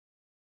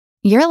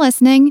You're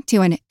listening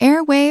to an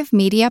Airwave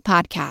Media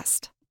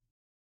Podcast.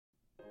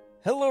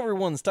 Hello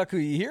everyone,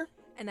 Takuya here.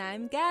 And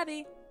I'm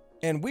Gabby.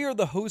 And we are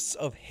the hosts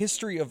of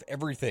History of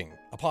Everything,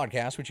 a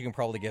podcast which you can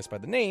probably guess by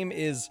the name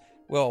is,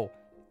 well,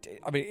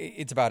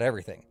 it's about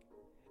everything.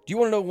 Do you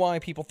want to know why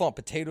people thought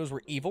potatoes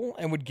were evil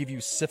and would give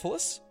you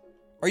syphilis?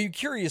 Are you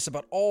curious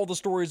about all the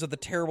stories of the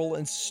terrible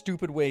and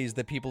stupid ways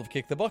that people have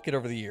kicked the bucket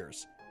over the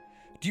years?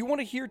 Do you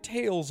want to hear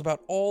tales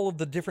about all of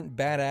the different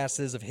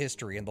badasses of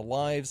history and the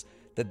lives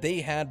that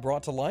they had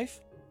brought to life?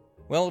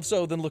 Well, if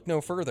so, then look no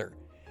further.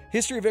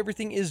 History of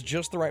Everything is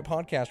just the right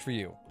podcast for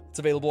you. It's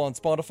available on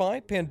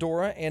Spotify,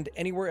 Pandora, and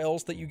anywhere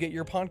else that you get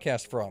your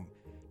podcast from.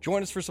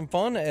 Join us for some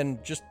fun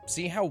and just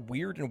see how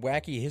weird and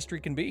wacky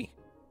history can be.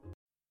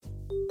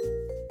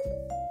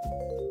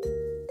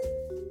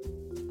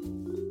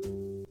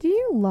 Do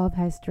you love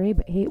history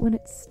but hate when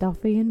it's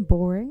stuffy and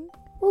boring?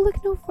 Well,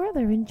 look no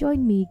further and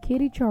join me,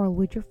 Katie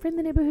Charlwood, your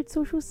friendly neighbourhood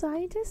social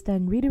scientist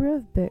and reader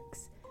of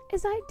books,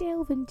 as I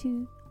delve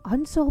into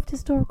unsolved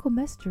historical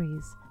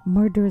mysteries,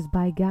 murders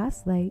by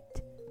gaslight,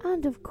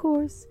 and of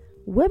course,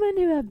 women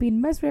who have been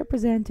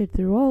misrepresented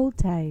through all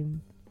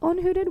time. On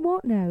Who Did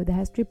What Now, the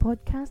history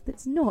podcast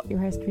that's not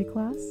your history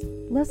class.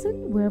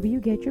 Listen wherever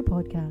you get your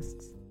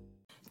podcasts.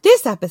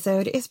 This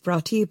episode is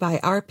brought to you by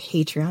our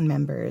Patreon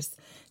members.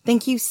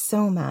 Thank you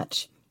so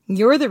much.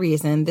 You're the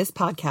reason this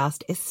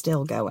podcast is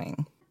still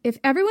going. If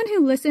everyone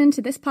who listened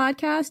to this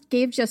podcast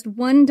gave just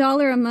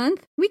 $1 a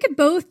month, we could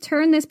both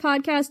turn this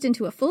podcast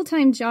into a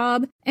full-time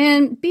job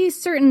and be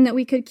certain that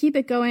we could keep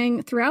it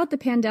going throughout the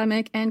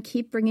pandemic and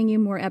keep bringing you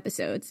more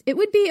episodes. It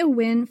would be a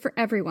win for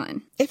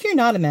everyone. If you're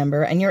not a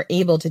member and you're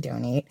able to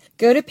donate,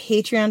 go to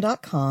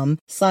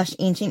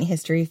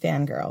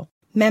patreon.com/ancienthistoryfangirl.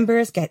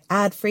 Members get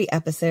ad-free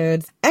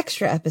episodes,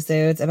 extra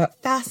episodes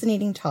about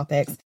fascinating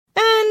topics,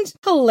 and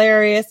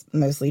hilarious,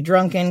 mostly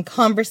drunken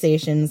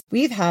conversations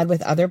we've had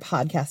with other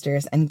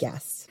podcasters and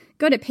guests.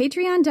 Go to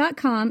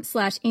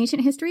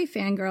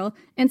patreon.com/ancienthistoryfangirl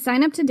and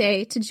sign up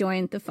today to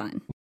join the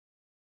fun.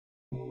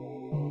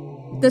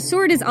 The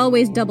sword is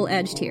always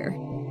double-edged here.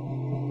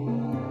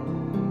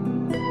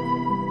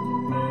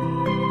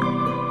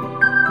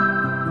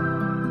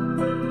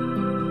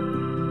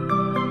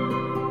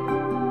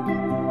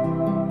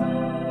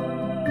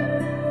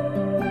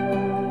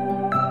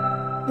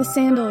 The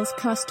sandals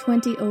cost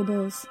 20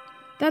 obols.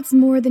 That's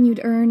more than you'd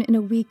earn in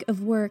a week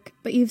of work,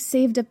 but you've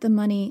saved up the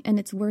money and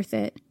it's worth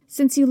it.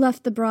 Since you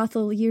left the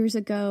brothel years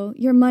ago,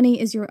 your money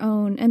is your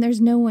own and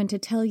there's no one to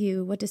tell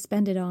you what to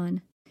spend it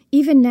on.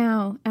 Even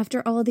now,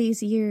 after all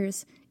these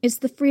years, it's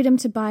the freedom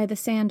to buy the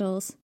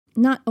sandals,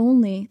 not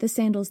only the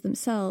sandals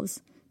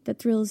themselves, that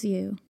thrills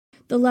you.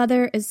 The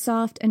leather is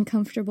soft and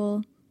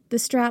comfortable. The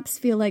straps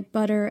feel like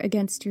butter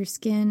against your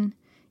skin.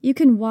 You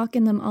can walk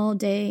in them all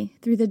day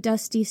through the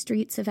dusty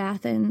streets of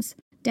Athens,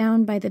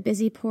 down by the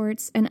busy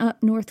ports and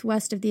up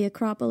northwest of the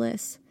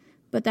Acropolis.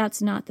 But that's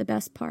not the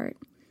best part.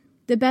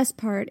 The best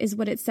part is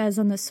what it says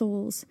on the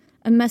soles,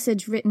 a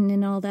message written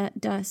in all that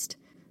dust.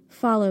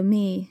 Follow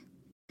me.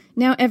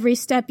 Now every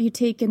step you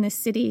take in this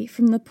city,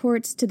 from the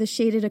ports to the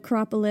shaded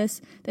Acropolis,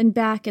 then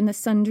back in the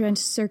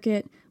sun-drenched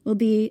circuit, will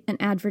be an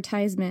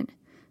advertisement.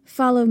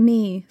 Follow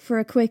me for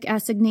a quick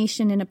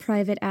assignation in a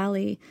private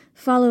alley.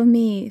 Follow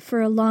me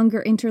for a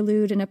longer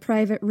interlude in a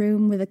private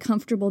room with a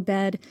comfortable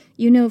bed.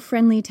 You know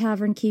friendly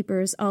tavern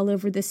keepers all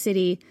over the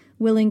city,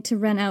 willing to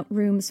rent out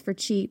rooms for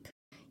cheap.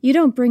 You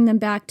don't bring them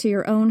back to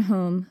your own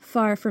home,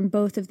 far from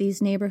both of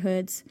these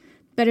neighborhoods.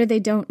 Better they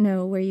don't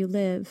know where you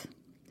live.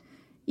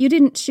 You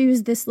didn't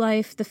choose this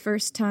life the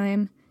first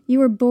time. You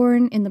were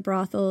born in the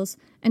brothels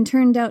and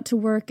turned out to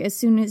work as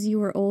soon as you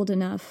were old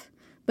enough.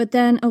 But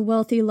then a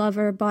wealthy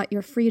lover bought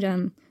your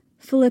freedom.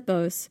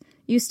 Philippos,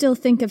 you still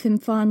think of him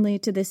fondly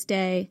to this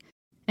day.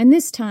 And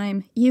this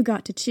time, you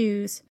got to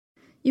choose.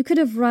 You could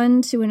have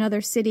run to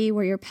another city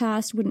where your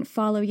past wouldn't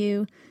follow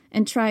you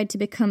and tried to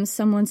become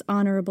someone's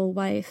honorable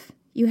wife.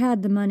 You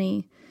had the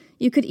money.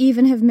 You could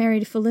even have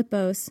married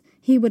Philippos.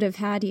 He would have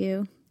had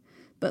you.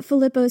 But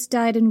Philippos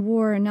died in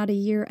war not a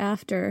year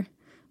after.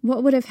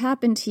 What would have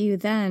happened to you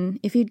then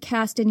if you'd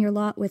cast in your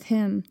lot with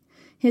him?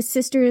 His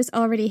sisters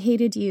already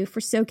hated you for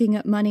soaking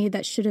up money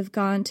that should have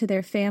gone to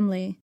their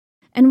family.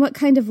 And what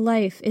kind of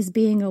life is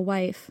being a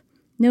wife?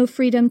 No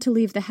freedom to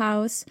leave the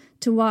house,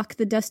 to walk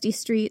the dusty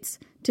streets,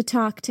 to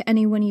talk to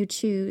anyone you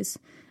choose.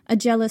 A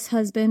jealous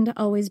husband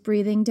always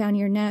breathing down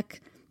your neck,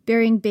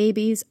 bearing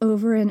babies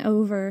over and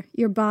over,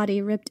 your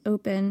body ripped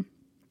open.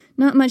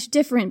 Not much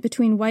different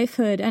between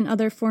wifehood and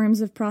other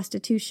forms of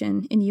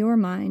prostitution, in your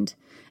mind.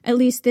 At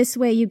least this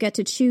way you get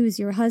to choose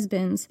your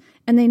husbands,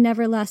 and they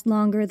never last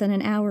longer than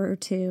an hour or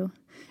two.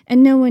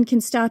 And no one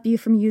can stop you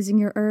from using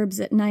your herbs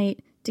at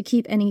night to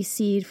keep any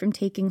seed from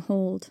taking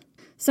hold.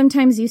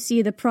 Sometimes you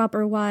see the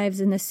proper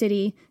wives in the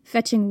city,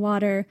 fetching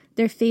water,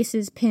 their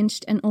faces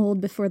pinched and old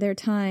before their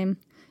time.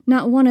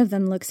 Not one of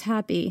them looks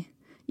happy.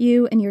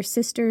 You and your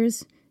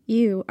sisters,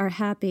 you are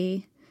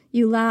happy.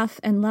 You laugh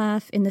and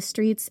laugh in the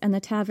streets and the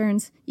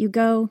taverns. You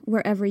go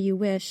wherever you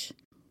wish.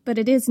 But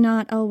it is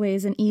not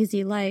always an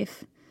easy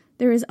life.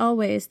 There is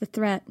always the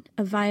threat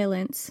of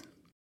violence.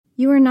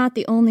 You are not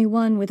the only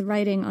one with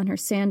writing on her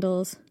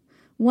sandals.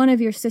 One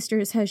of your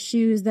sisters has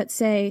shoes that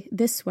say,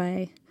 "This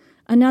way."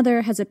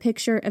 Another has a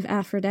picture of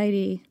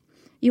Aphrodite.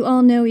 You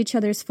all know each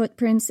other's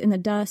footprints in the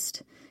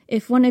dust.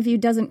 If one of you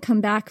doesn't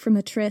come back from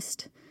a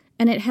tryst,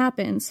 and it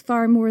happens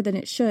far more than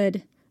it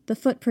should, the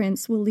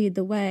footprints will lead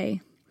the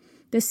way.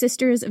 The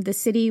sisters of the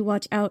city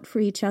watch out for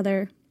each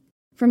other.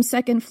 From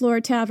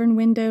second-floor tavern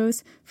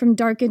windows, from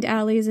darkened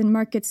alleys and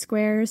market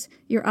squares,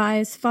 your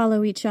eyes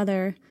follow each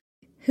other.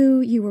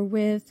 Who you were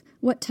with,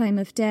 what time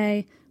of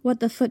day, what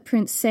the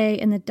footprints say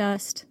in the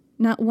dust.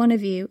 Not one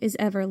of you is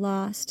ever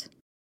lost.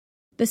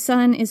 The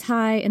sun is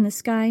high in the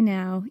sky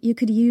now. You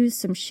could use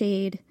some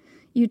shade.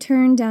 You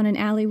turn down an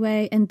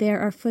alleyway, and there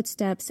are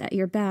footsteps at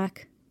your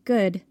back.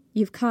 Good,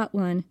 you've caught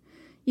one.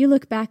 You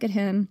look back at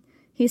him.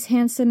 He's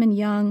handsome and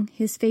young,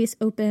 his face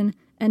open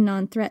and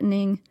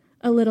non-threatening,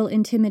 a little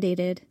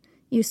intimidated.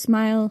 You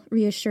smile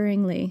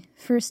reassuringly.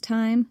 First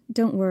time?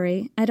 Don't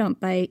worry, I don't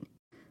bite.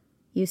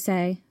 You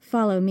say,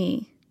 "Follow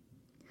me."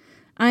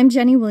 I'm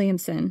Jenny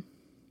Williamson.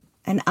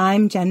 And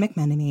I'm Jen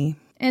McMenemy.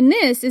 And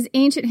this is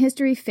Ancient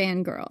History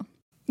Fangirl.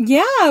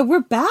 Yeah,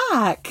 we're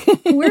back.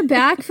 We're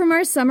back from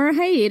our summer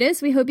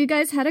hiatus. We hope you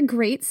guys had a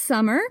great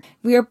summer.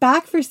 We are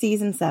back for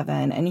season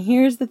 7. And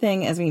here's the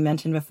thing, as we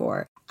mentioned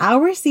before,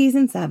 our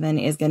season 7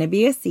 is going to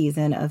be a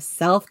season of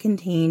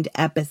self-contained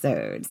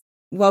episodes.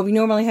 While we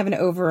normally have an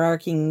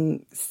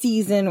overarching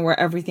season where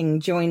everything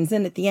joins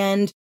in at the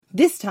end,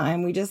 this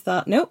time we just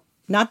thought, nope,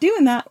 not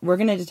doing that. We're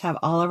going to just have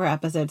all of our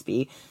episodes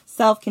be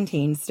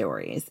self-contained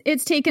stories.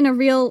 It's taken a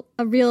real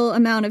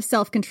amount of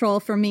self-control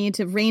for me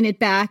to rein it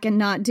back and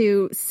not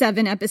do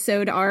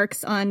 7-episode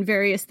arcs on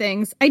various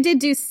things. I did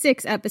do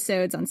 6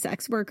 episodes on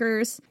sex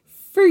workers.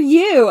 For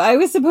you, I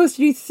was supposed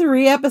to do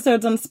 3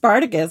 episodes on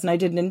Spartacus, and I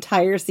did an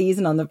entire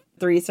season on the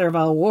 3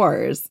 Servile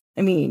Wars.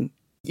 I mean,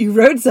 you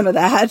wrote some of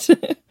that.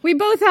 We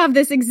both have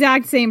this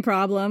exact same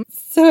problem.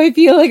 So I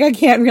feel like I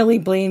can't really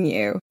blame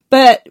you.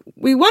 But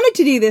we wanted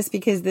to do this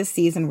because this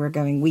season we're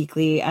going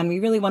weekly, and we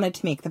really wanted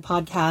to make the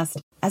podcast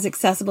as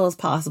accessible as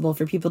possible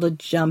for people to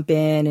jump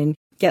in and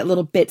get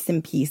little bits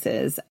and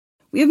pieces.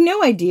 We have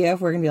no idea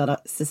if we're going to be able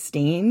to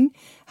sustain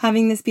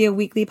having this be a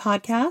weekly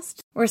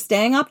podcast. We're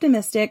staying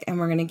optimistic, and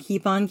we're going to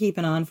keep on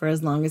keeping on for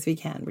as long as we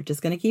can. We're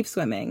just going to keep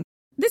swimming.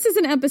 This is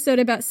an episode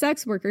about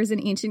sex workers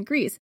in ancient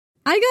Greece.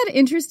 I got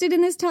interested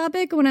in this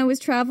topic when I was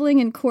traveling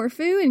in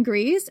Corfu in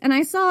Greece, and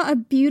I saw a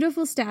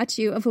beautiful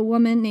statue of a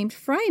woman named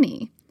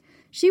Phryne.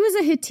 She was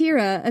a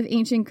hetaira of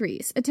ancient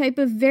Greece, a type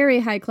of very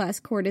high-class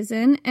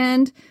courtesan,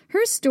 and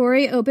her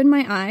story opened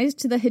my eyes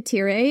to the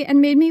hetairai and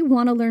made me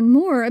want to learn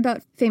more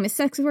about famous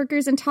sex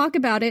workers and talk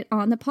about it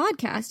on the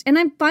podcast. And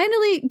I'm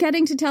finally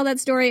getting to tell that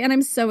story, and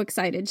I'm so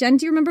excited. Jen,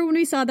 do you remember when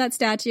we saw that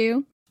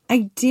statue?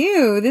 I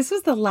do. This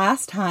was the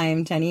last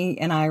time Jenny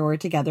and I were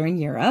together in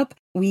Europe.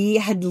 We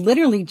had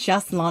literally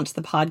just launched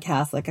the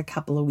podcast like a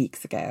couple of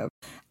weeks ago.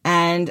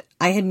 And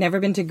I had never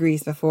been to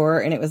Greece before,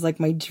 and it was like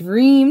my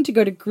dream to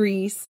go to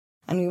Greece.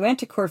 And we went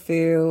to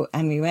Corfu,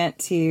 and we went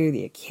to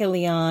the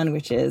Achilleion,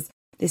 which is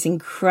this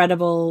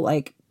incredible,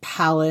 like,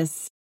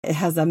 palace. It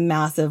has a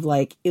massive,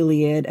 like,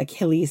 Iliad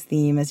Achilles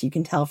theme, as you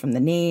can tell from the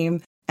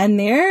name. And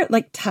there,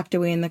 like, tucked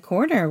away in the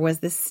corner was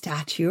this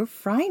statue of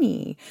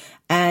Phryne.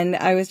 And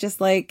I was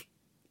just, like,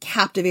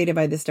 captivated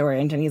by the story.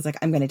 And Jenny's like,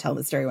 I'm going to tell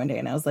the story one day.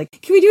 And I was like,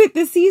 can we do it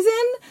this season?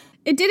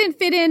 It didn't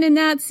fit in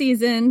that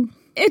season.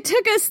 It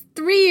took us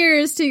 3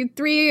 years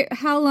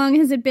how long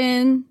has it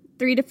been?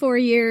 3 to 4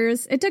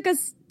 years. It took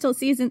us till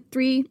season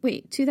 3.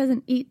 Wait,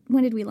 2008.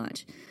 When did we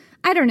launch?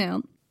 I don't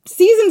know.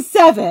 Season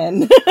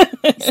 7.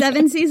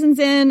 7 seasons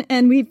in,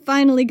 and we've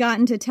finally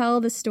gotten to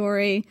tell the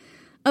story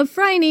of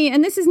Phryne.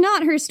 And this is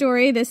not her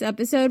story this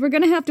episode. We're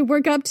going to have to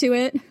work up to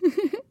it.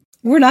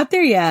 We're not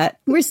there yet.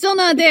 We're still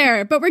not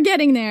there, but we're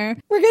getting there.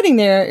 We're getting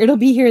there. It'll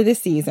be here this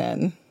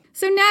season.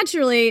 So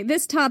naturally,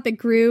 this topic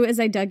grew as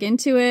I dug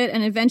into it,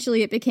 and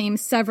eventually it became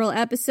several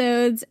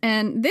episodes,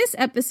 and this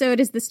episode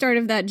is the start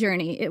of that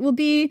journey. It will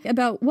be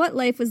about what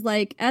life was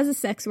like as a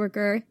sex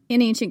worker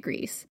in ancient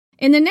Greece.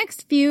 In the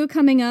next few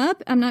coming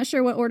up, I'm not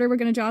sure what order we're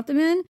going to drop them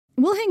in,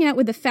 we'll hang out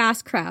with the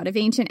fast crowd of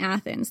ancient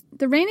Athens,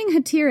 the reigning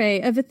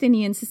hetairai of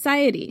Athenian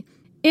society.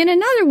 In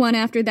another one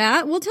after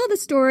that, we'll tell the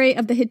story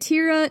of the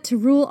hetaira to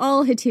rule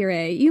all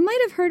hetairai. You might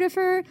have heard of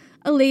her,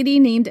 a lady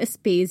named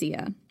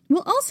Aspasia.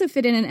 We'll also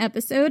fit in an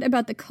episode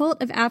about the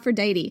cult of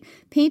Aphrodite,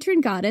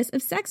 patron goddess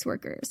of sex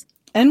workers.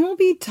 And we'll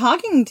be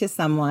talking to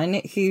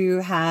someone who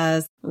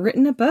has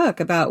written a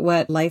book about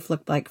what life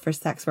looked like for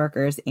sex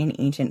workers in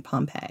ancient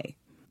Pompeii.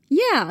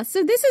 Yeah,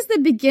 so this is the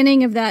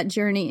beginning of that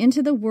journey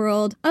into the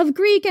world of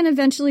Greek and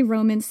eventually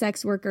Roman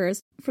sex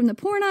workers, from the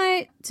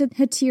pornai to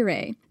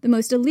hetairai, the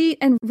most elite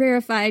and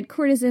rarefied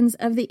courtesans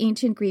of the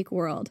ancient Greek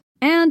world.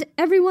 And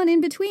everyone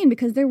in between,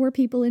 because there were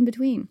people in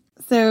between.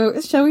 So,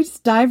 shall we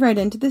just dive right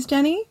into this,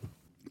 Jenny?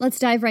 Let's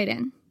dive right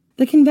in.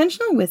 The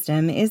conventional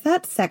wisdom is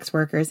that sex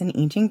workers in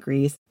ancient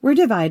Greece were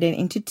divided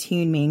into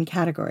 2 main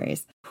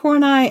categories,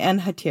 pornai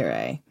and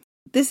hetairai.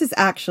 This is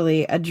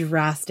actually a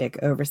drastic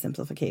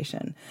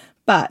oversimplification,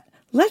 but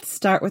let's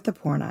start with the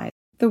pornai.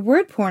 The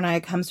word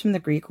pornai comes from the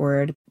Greek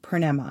word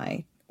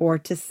pornemai, or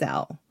to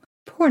sell.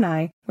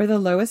 Pornai were the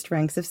lowest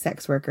ranks of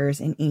sex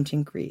workers in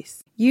ancient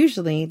Greece.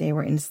 Usually, they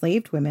were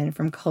enslaved women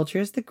from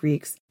cultures the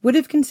Greeks would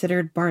have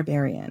considered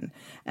barbarian.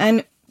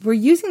 And we're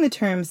using the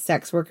term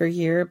sex worker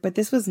here, but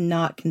this was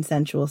not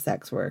consensual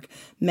sex work.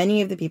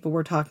 Many of the people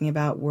we're talking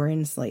about were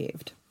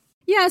enslaved.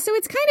 Yeah, so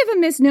it's kind of a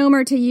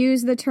misnomer to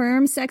use the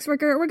term sex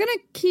worker. We're going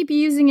to keep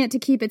using it to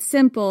keep it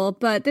simple,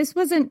 but this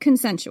wasn't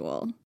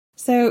consensual.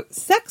 So,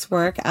 sex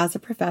work as a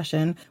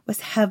profession was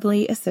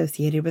heavily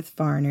associated with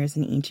foreigners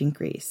in ancient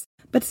Greece.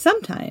 But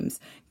sometimes,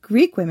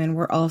 Greek women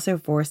were also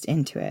forced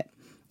into it.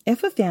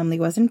 If a family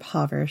was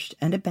impoverished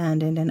and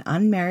abandoned an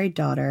unmarried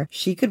daughter,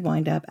 she could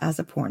wind up as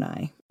a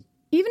pornai.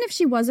 Even if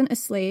she wasn't a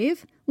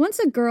slave, once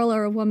a girl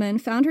or a woman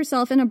found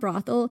herself in a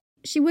brothel,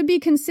 she would be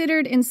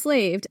considered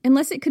enslaved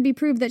unless it could be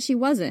proved that she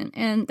wasn't.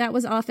 And that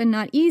was often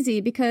not easy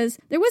because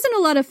there wasn't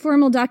a lot of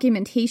formal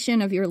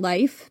documentation of your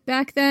life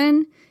back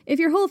then. If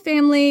your whole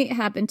family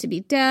happened to be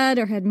dead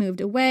or had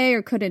moved away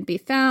or couldn't be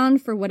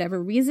found for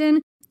whatever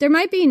reason, there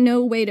might be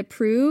no way to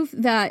prove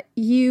that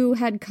you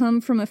had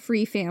come from a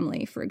free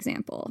family, for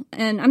example.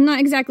 And I'm not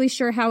exactly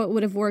sure how it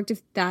would have worked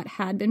if that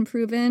had been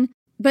proven.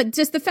 But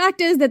just the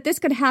fact is that this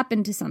could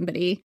happen to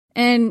somebody.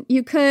 And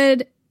you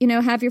could,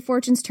 have your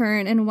fortunes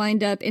turn and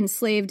wind up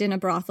enslaved in a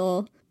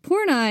brothel.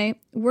 Pornai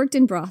worked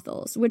in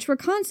brothels, which were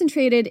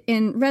concentrated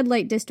in red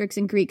light districts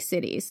in Greek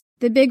cities.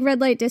 The big red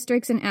light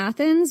districts in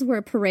Athens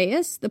were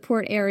Piraeus, the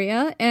port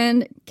area,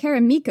 and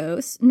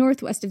Keramikos,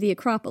 northwest of the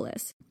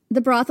Acropolis. The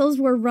brothels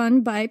were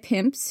run by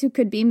pimps who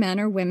could be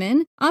men or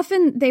women.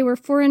 Often they were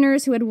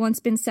foreigners who had once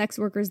been sex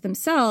workers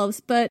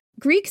themselves, but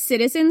Greek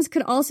citizens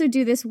could also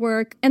do this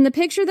work. And the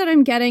picture that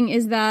I'm getting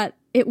is that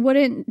it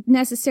wouldn't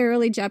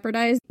necessarily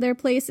jeopardize their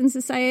place in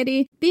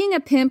society. Being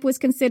a pimp was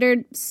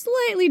considered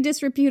slightly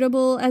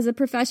disreputable as a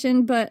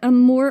profession, but a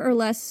more or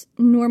less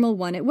normal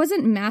one. It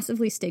wasn't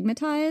massively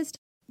stigmatized.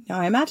 No,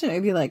 I imagine it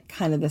would be like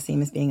kind of the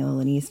same as being a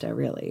lanista,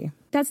 really.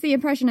 That's the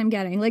impression I'm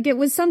getting. Like, it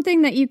was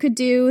something that you could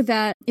do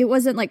that it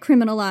wasn't like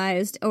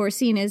criminalized or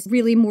seen as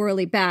really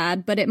morally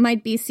bad, but it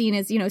might be seen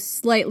as,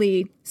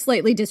 slightly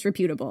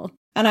disreputable.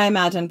 And I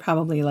imagine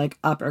probably like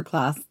upper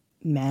class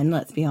men,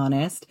 let's be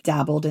honest,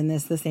 dabbled in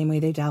this the same way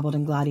they dabbled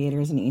in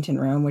gladiators in ancient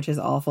Rome, which is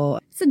awful.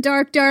 It's a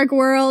dark, dark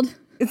world.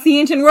 It's the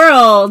ancient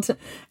world.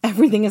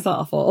 Everything is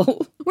awful.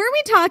 Weren't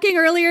we talking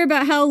earlier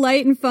about how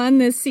light and fun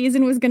this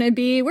season was going to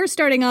be? We're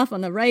starting off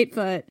on the right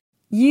foot.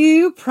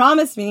 You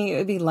promised me it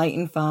would be light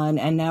and fun,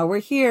 and now we're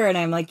here, and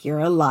I'm like, you're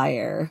a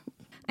liar.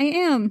 I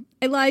am.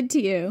 I lied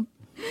to you.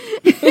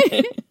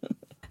 The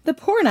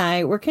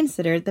pornai were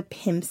considered the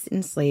pimp's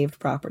enslaved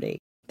property.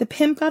 The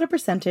pimp got a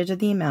percentage of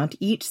the amount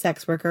each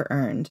sex worker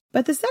earned,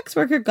 but the sex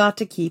worker got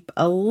to keep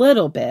a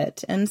little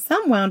bit, and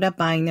some wound up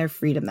buying their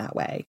freedom that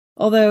way.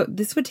 Although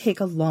this would take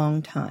a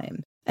long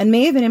time, and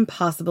may have been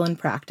impossible in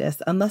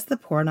practice unless the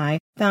pornai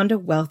found a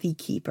wealthy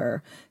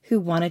keeper who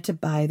wanted to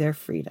buy their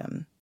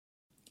freedom.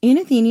 In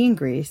Athenian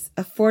Greece,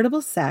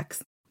 affordable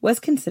sex was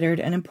considered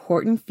an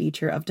important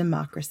feature of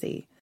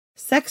democracy.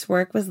 Sex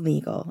work was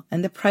legal,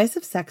 and the price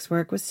of sex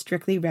work was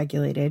strictly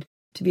regulated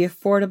to be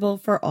affordable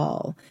for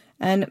all,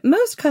 and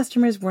most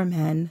customers were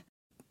men.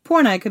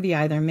 Pornai could be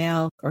either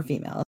male or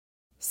female.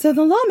 So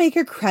the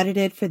lawmaker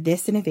credited for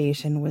this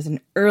innovation was an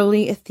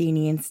early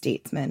Athenian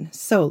statesman,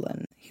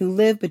 Solon, who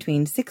lived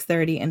between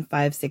 630 and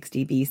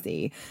 560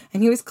 BC,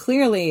 and he was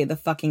clearly the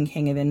fucking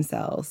king of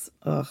incels.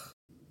 Ugh.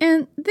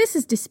 And this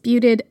is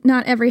disputed.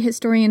 Not every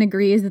historian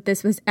agrees that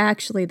this was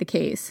actually the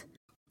case.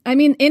 I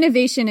mean,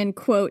 innovation in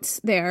quotes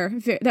there.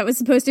 That was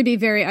supposed to be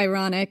very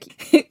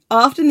ironic.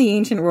 Often the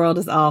ancient world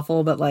is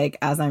awful, but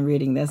as I'm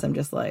reading this, I'm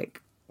just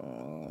like,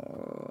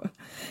 oh.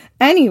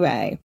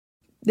 Anyway,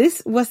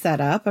 this was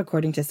set up,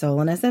 according to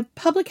Solon, as a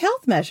public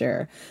health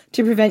measure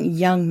to prevent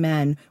young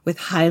men with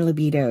high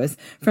libidos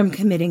from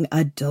committing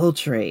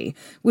adultery,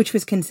 which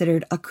was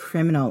considered a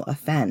criminal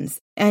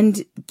offense,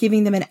 and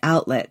giving them an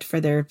outlet for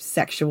their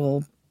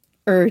sexual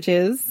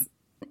urges.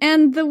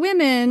 And the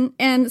women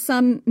and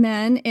some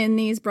men in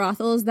these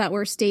brothels that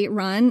were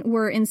state-run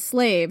were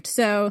enslaved.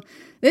 So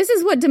this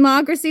is what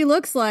democracy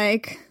looks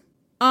like.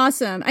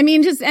 Awesome. I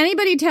mean, just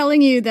anybody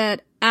telling you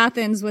that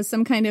Athens was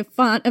some kind of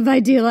font of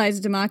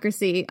idealized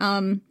democracy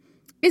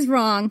is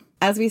wrong.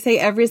 As we say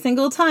every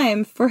single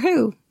time, for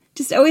who?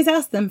 Just always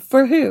ask them,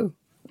 for who?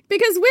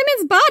 Because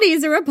women's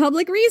bodies are a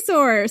public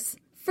resource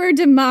for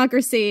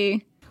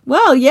democracy.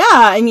 Well, yeah.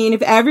 I mean,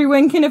 if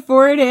everyone can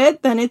afford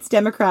it, then it's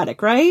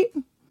democratic, right?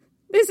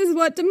 This is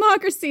what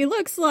democracy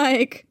looks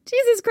like.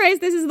 Jesus Christ,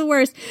 this is the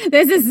worst.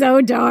 This is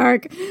so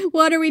dark.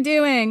 What are we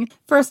doing?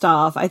 First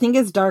off, I think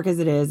as dark as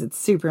it is, it's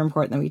super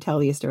important that we tell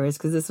these stories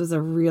because this was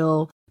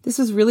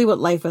really what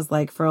life was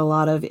like for a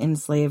lot of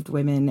enslaved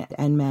women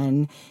and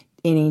men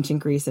in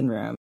ancient Greece and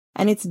Rome.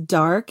 And it's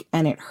dark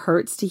and it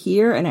hurts to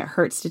hear and it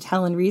hurts to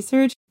tell and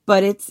research,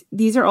 but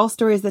these are all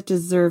stories that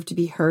deserve to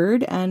be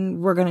heard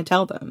and we're going to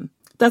tell them.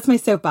 That's my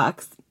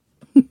soapbox.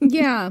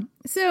 Yeah.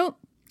 So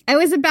I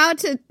was about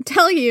to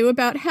tell you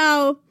about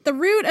how the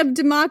root of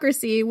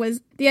democracy was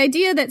the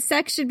idea that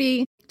sex should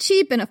be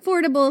cheap and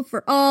affordable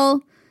for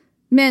all,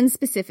 men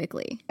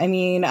specifically. I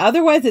mean,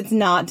 otherwise it's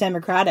not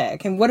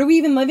democratic. And what are we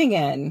even living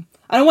in?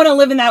 I don't want to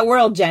live in that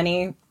world,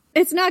 Jenny.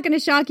 It's not going to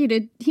shock you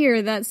to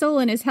hear that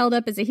Solon is held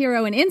up as a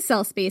hero in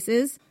incel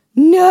spaces.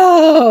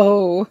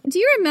 No! Do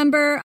you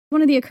remember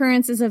one of the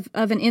occurrences of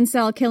an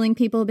incel killing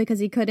people because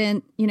he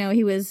couldn't,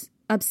 he was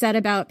upset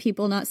about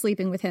people not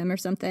sleeping with him or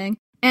something?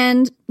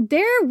 And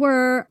there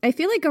were, I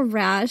feel like, a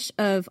rash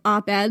of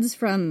op-eds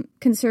from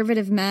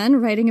conservative men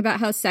writing about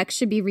how sex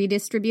should be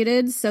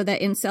redistributed so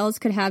that incels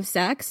could have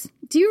sex.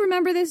 Do you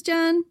remember this,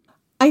 Jen?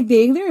 I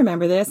vaguely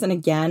remember this, and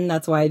again,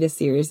 that's why this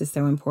series is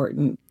so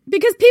important.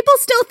 Because people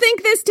still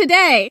think this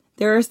today.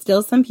 There are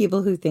still some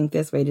people who think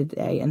this way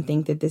today and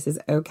think that this is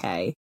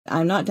okay.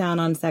 I'm not down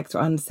on sex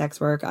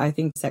work. I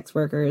think sex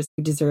workers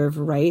deserve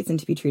rights and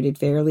to be treated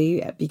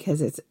fairly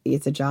because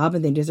it's a job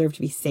and they deserve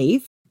to be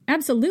safe.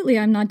 Absolutely,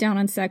 I'm not down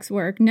on sex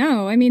work.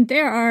 No, I mean,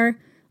 there are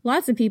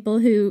lots of people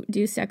who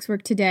do sex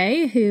work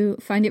today who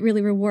find it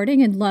really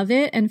rewarding and love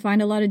it and find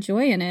a lot of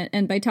joy in it.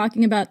 And by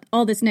talking about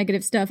all this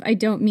negative stuff, I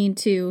don't mean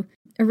to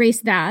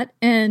erase that.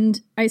 And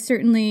I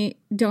certainly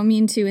don't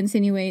mean to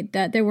insinuate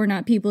that there were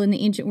not people in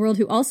the ancient world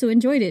who also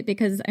enjoyed it,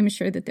 because I'm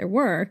sure that there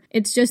were.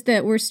 It's just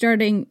that we're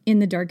starting in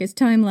the darkest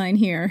timeline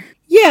here.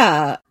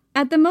 Yeah.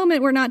 At the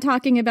moment, we're not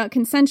talking about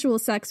consensual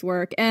sex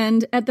work.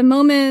 And at the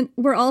moment,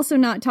 we're also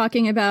not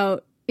talking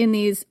about, in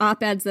these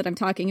op-eds that I'm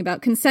talking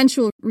about,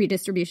 consensual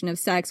redistribution of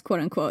sex, quote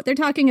unquote. They're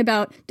talking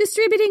about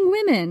distributing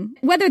women.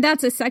 Whether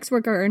that's a sex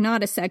worker or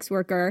not a sex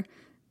worker,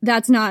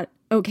 that's not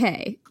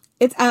okay.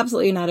 It's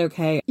absolutely not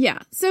okay. Yeah.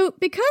 So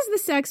because the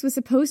sex was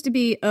supposed to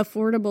be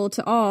affordable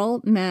to all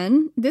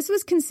men, this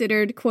was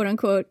considered, quote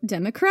unquote,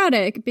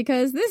 democratic,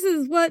 because this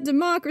is what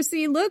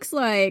democracy looks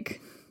like.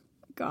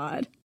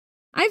 God.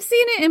 I've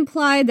seen it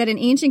implied that in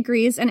ancient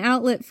Greece, an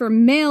outlet for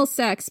male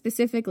sex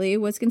specifically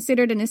was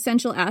considered an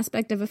essential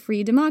aspect of a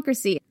free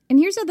democracy. And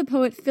here's how the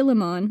poet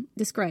Philemon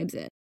describes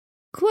it.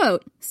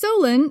 Quote,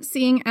 Solon,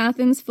 seeing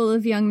Athens full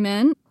of young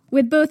men,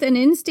 with both an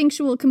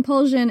instinctual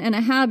compulsion and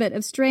a habit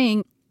of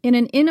straying in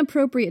an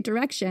inappropriate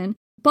direction,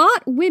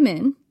 bought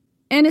women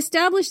and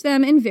established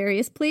them in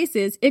various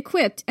places,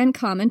 equipped and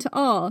common to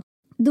all.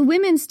 The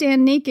women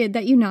stand naked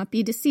that you not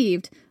be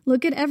deceived.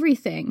 Look at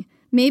everything.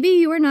 Maybe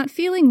you are not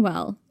feeling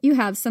well. You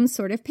have some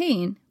sort of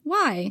pain.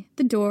 Why?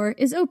 The door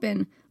is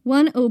open.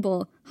 One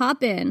obol.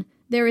 Hop in.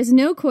 There is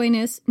no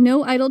coyness,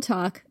 no idle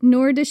talk,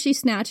 nor does she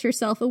snatch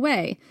herself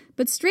away,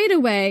 but straight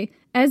away,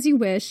 as you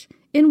wish,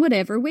 in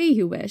whatever way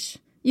you wish.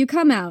 You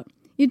come out.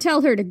 You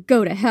tell her to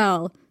go to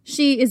hell.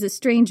 She is a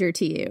stranger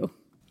to you.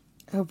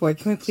 Oh boy,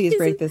 can we please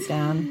break this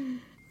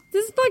down?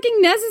 This is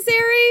fucking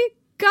necessary?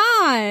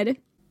 God.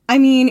 I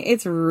mean,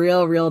 it's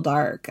real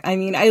dark. I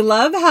mean, I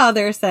love how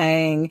they're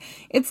saying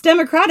it's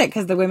democratic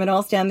because the women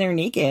all stand there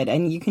naked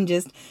and you can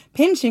just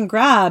pinch and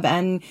grab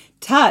and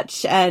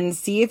touch and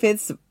see if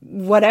it's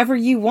whatever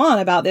you want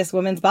about this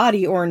woman's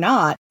body or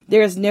not.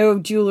 There's no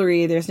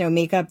jewelry, there's no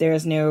makeup,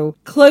 there's no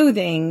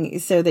clothing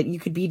so that you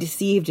could be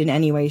deceived in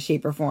any way,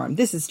 shape, or form.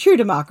 This is true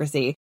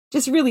democracy.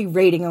 Just really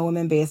rating a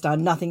woman based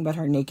on nothing but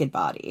her naked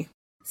body.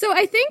 So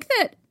I think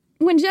that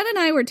when Jen and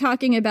I were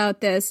talking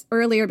about this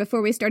earlier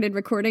before we started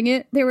recording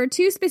it, there were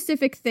two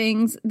specific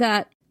things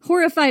that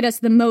horrified us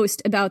the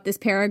most about this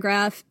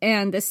paragraph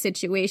and this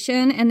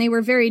situation, and they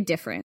were very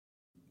different.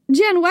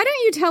 Jen, why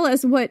don't you tell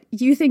us what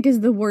you think is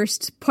the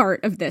worst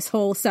part of this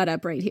whole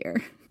setup right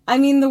here? I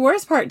mean, the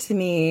worst part to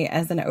me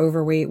as an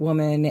overweight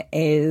woman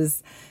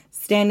is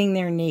standing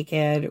there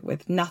naked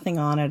with nothing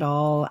on at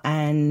all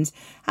and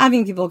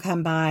having people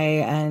come by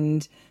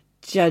and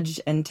judge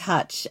and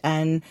touch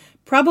and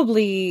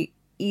probably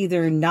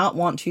either not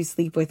want to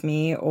sleep with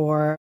me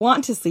or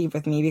want to sleep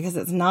with me because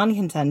it's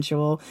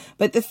non-consensual.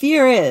 But the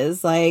fear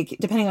is, like,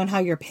 depending on how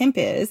your pimp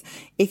is,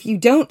 if you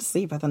don't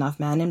sleep with enough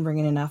men and bring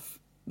in enough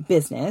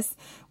business,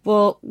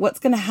 well, what's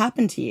going to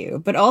happen to you?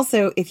 But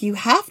also, if you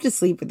have to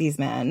sleep with these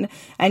men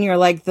and you're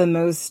like the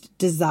most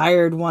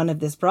desired one of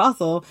this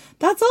brothel,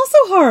 that's also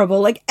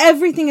horrible. Like,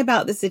 everything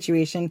about the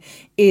situation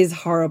is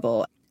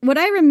horrible. What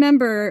I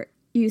remember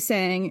you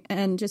saying,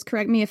 and just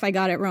correct me if I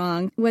got it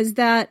wrong, was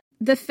that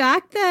the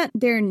fact that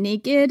they're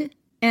naked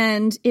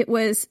and it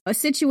was a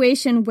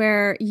situation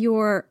where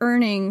your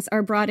earnings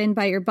are brought in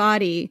by your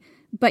body,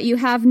 but you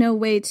have no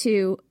way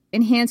to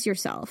enhance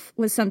yourself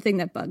was something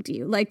that bugged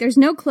you. Like, there's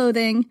no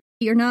clothing,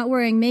 you're not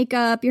wearing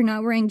makeup, you're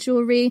not wearing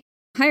jewelry.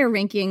 Higher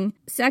ranking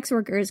sex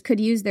workers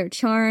could use their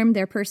charm,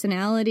 their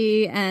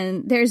personality,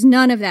 and there's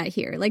none of that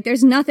here. Like,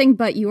 there's nothing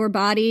but your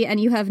body, and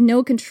you have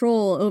no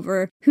control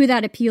over who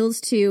that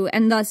appeals to,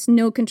 and thus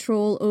no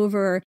control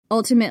over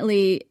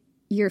ultimately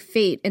your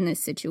fate in this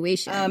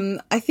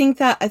situation. I think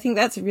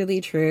that's really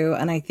true.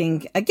 And I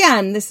think,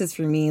 again, this is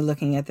for me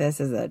looking at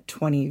this as a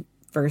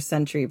 21st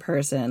century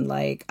person.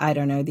 Like, I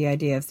don't know, the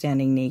idea of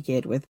standing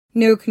naked with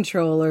no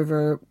control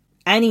over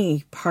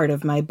any part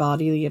of my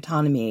bodily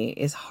autonomy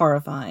is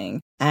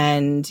horrifying.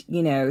 And,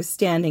 you know,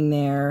 standing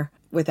there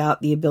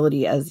without the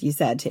ability, as you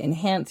said, to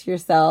enhance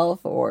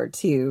yourself or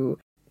to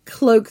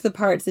cloak the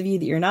parts of you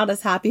that you're not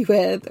as happy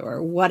with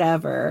or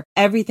whatever.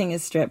 Everything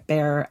is stripped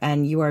bare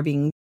and you are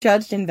being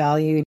judged and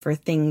valued for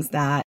things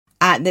that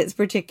at this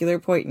particular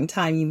point in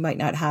time you might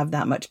not have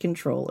that much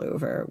control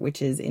over,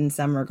 which is in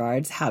some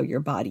regards how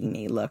your body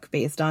may look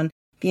based on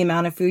the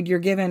amount of food you're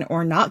given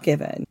or not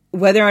given,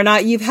 whether or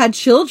not you've had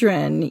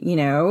children, you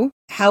know,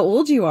 how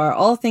old you are,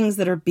 all things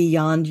that are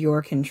beyond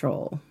your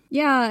control.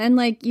 Yeah, and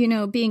like, you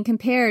know, being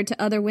compared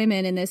to other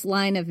women in this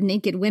line of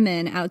naked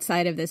women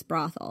outside of this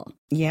brothel.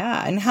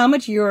 Yeah, and how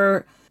much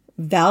your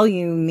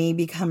value may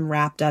become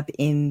wrapped up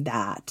in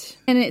that.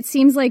 And it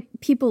seems like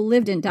people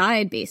lived and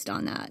died based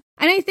on that.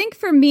 And I think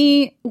for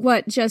me,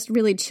 what just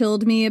really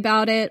chilled me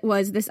about it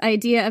was this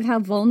idea of how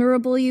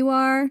vulnerable you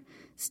are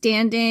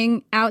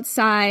standing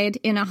outside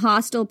in a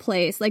hostile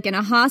place, like in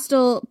a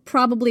hostile,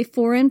 probably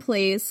foreign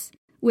place,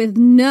 with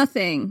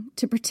nothing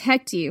to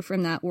protect you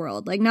from that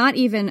world, like not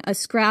even a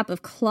scrap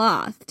of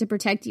cloth to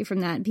protect you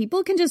from that.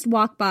 People can just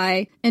walk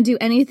by and do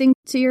anything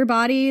to your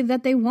body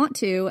that they want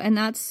to, and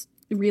that's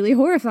really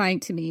horrifying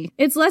to me.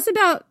 It's less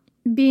about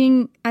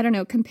being, I don't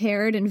know,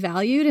 compared and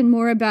valued, and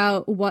more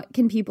about what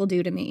can people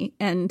do to me,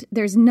 and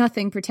there's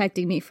nothing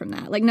protecting me from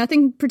that, like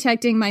nothing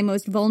protecting my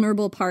most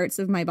vulnerable parts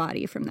of my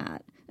body from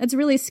that. That's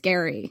really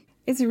scary.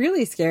 It's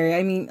really scary.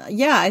 I mean,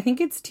 yeah, I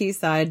think it's two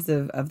sides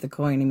of the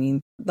coin. I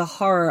mean, the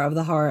horror of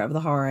the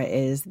horror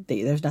is that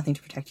there's nothing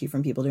to protect you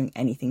from people doing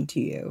anything to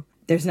you.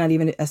 There's not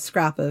even a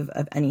scrap of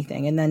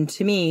anything. And then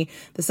to me,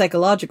 the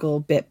psychological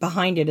bit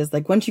behind it is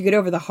like, once you get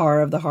over the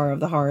horror of the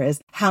horror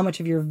is how much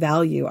of your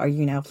value are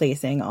you now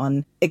placing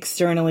on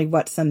externally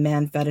what some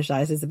man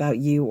fetishizes about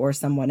you or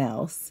someone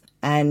else?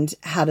 And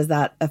how does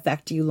that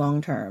affect you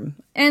long term?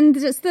 And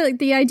just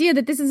the idea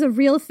that this is a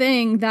real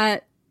thing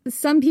that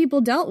some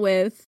people dealt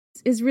with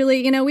is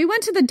really, you know, we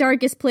went to the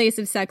darkest place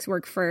of sex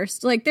work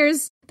first. Like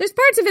there's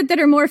parts of it that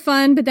are more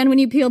fun, but then when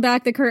you peel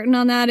back the curtain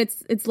on that,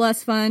 it's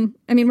less fun.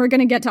 I mean, we're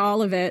going to get to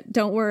all of it.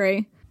 Don't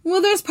worry. Well,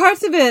 there's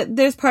parts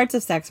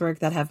of sex work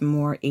that have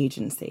more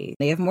agency.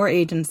 They have more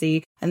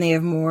agency and they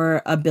have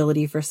more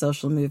ability for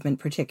social movement,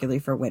 particularly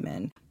for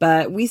women.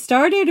 But we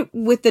started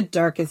with the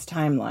darkest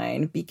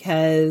timeline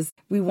because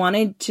we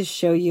wanted to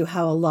show you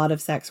how a lot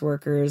of sex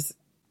workers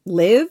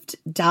lived,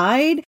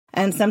 died,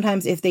 and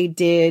sometimes if they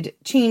did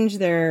change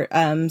their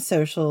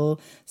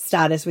social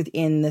status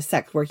within the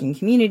sex working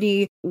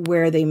community,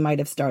 where they might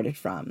have started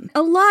from.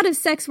 A lot of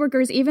sex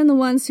workers, even the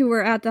ones who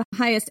were at the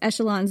highest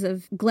echelons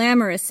of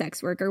glamorous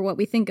sex work, or what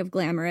we think of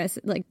glamorous,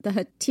 like the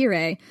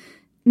hātire,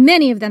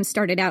 many of them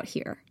started out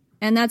here.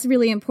 And that's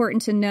really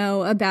important to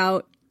know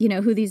about, you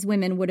know, who these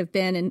women would have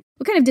been and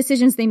what kind of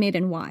decisions they made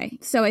and why.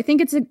 So I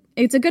think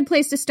it's a good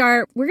place to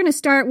start. We're going to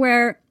start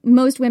where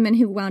most women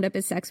who wound up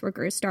as sex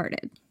workers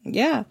started.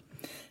 Yeah.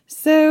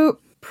 So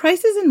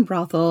prices in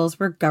brothels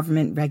were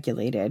government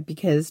regulated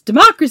because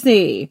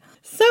democracy.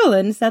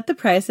 Solon set the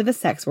price of a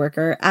sex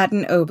worker at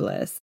an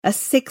obolus, a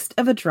sixth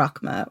of a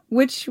drachma,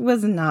 which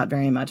was not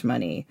very much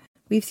money.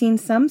 We've seen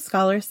some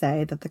scholars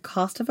say that the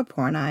cost of a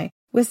porni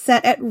was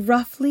set at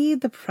roughly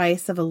the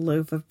price of a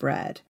loaf of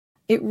bread.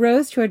 It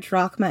rose to a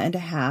drachma and a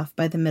half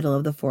by the middle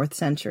of the 4th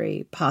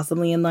century,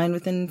 possibly in line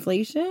with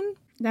inflation.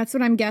 That's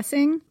what I'm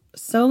guessing.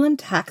 Solon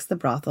taxed the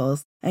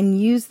brothels and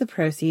used the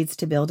proceeds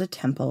to build a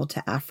temple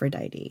to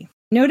Aphrodite.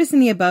 Notice in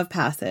the above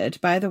passage,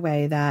 by the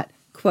way, that,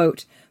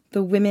 quote,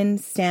 the women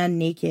stand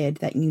naked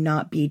that you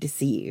not be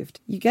deceived.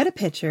 You get a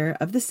picture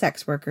of the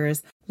sex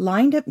workers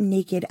lined up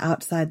naked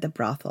outside the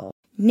brothel.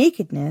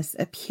 Nakedness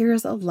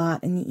appears a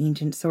lot in the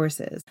ancient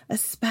sources,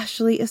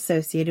 especially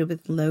associated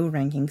with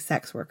low-ranking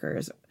sex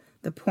workers,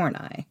 the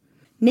porni.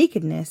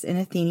 Nakedness in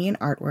Athenian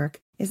artwork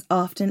is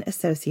often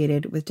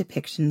associated with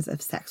depictions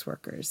of sex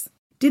workers.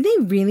 Did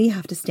they really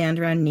have to stand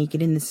around naked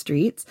in the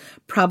streets,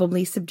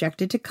 probably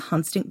subjected to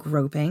constant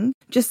groping,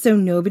 just so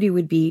nobody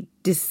would be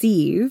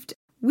deceived?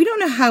 We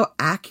don't know how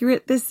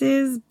accurate this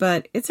is,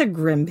 but it's a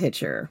grim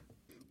picture.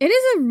 It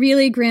is a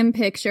really grim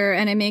picture,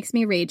 and it makes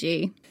me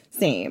ragey.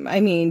 Same.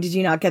 I mean, did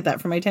you not get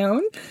that from my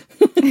tone?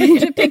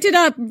 I picked it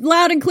up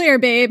loud and clear,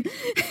 babe.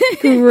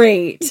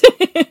 Great.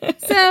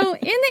 So,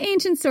 in the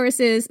ancient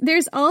sources,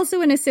 there's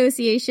also an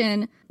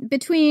association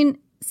between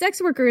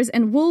sex workers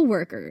and wool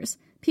workers,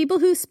 people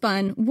who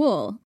spun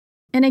wool.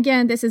 And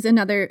again, this is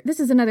another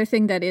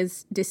thing that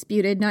is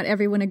disputed. Not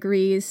everyone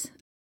agrees.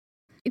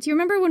 Do you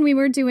remember when we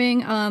were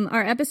doing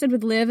our episode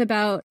with Liv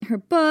about her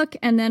book,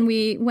 and then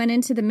we went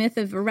into the myth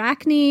of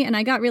Arachne, and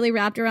I got really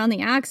wrapped around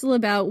the axle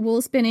about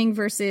wool spinning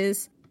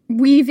versus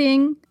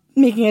weaving?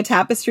 Making a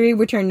tapestry,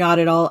 which are not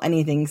at all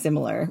anything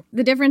similar.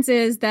 The difference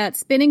is that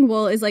spinning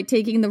wool is like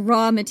taking the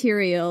raw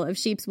material of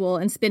sheep's wool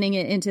and spinning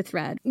it into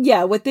thread.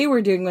 Yeah, what they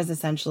were doing was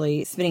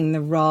essentially spinning the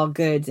raw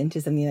goods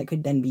into something that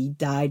could then be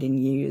dyed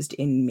and used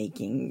in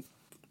making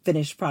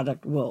finished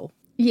product wool.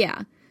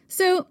 Yeah.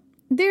 So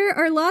there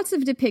are lots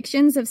of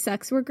depictions of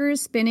sex workers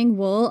spinning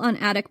wool on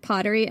Attic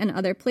pottery and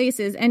other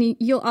places, and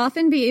you'll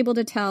often be able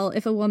to tell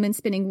if a woman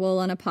spinning wool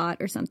on a pot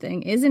or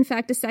something is in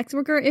fact a sex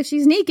worker if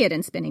she's naked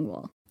and spinning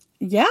wool.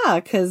 Yeah,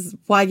 because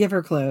why give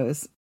her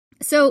clothes?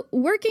 So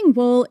working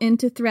wool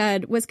into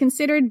thread was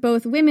considered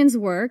both women's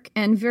work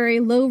and very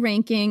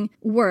low-ranking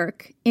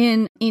work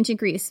in ancient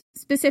Greece.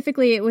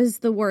 Specifically, it was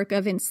the work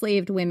of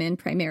enslaved women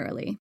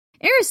primarily.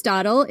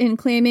 Aristotle, in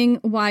claiming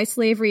why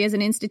slavery as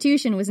an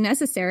institution was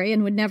necessary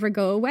and would never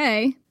go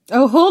away.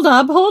 Oh, hold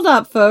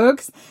up,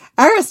 folks.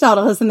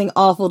 Aristotle has something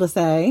awful to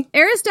say.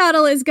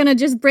 Aristotle is going to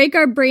just break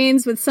our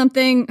brains with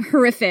something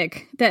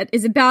horrific that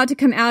is about to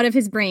come out of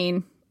his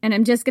brain. And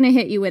I'm just going to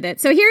hit you with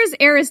it. So here's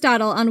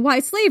Aristotle on why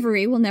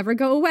slavery will never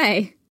go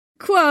away.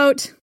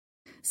 Quote,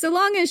 "So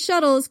long as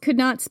shuttles could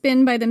not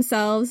spin by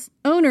themselves,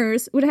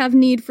 owners would have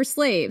need for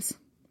slaves."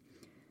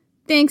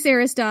 Thanks,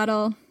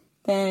 Aristotle.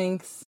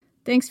 Thanks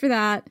for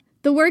that.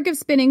 The work of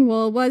spinning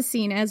wool was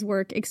seen as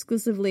work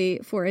exclusively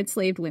for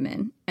enslaved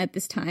women at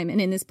this time and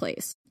in this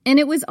place. And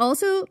it was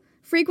also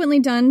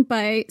frequently done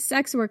by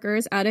sex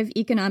workers out of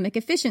economic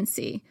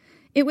efficiency.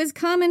 It was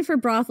common for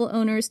brothel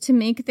owners to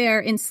make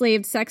their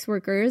enslaved sex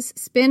workers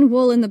spin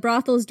wool in the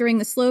brothels during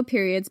the slow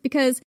periods,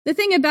 because the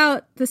thing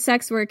about the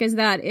sex work is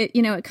that it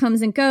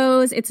comes and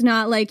goes. It's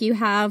not like you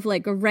have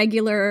like a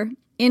regular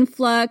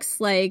influx,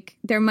 like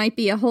there might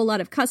be a whole lot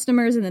of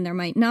customers and then there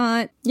might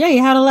not. Yeah,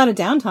 you had a lot of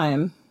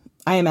downtime,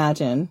 I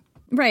imagine.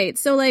 Right.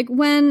 So like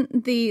when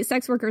the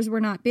sex workers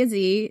were not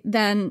busy,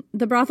 then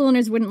the brothel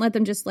owners wouldn't let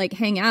them just like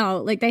hang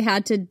out. Like they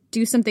had to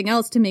do something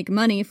else to make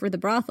money for the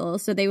brothel.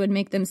 So they would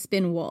make them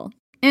spin wool.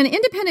 And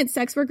independent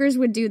sex workers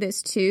would do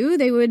this too.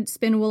 They would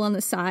spin wool on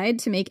the side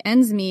to make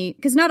ends meet,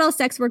 because not all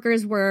sex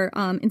workers were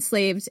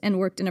enslaved and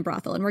worked in a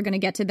brothel, and we're going to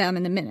get to them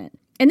in a minute.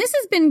 And this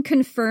has been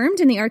confirmed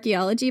in the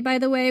archaeology, by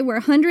the way,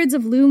 where hundreds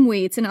of loom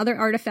weights and other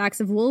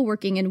artifacts of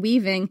woolworking and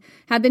weaving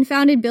have been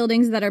found in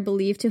buildings that are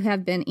believed to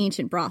have been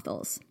ancient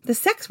brothels. The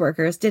sex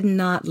workers did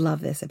not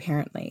love this,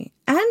 apparently,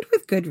 and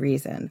with good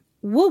reason.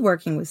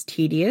 Woolworking was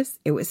tedious,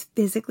 it was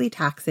physically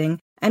taxing,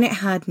 and it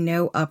had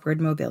no upward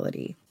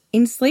mobility.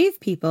 Enslaved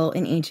people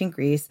in ancient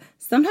Greece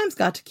sometimes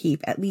got to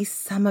keep at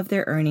least some of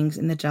their earnings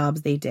in the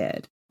jobs they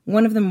did.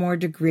 One of the more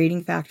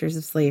degrading factors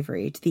of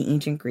slavery to the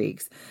ancient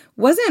Greeks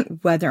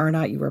wasn't whether or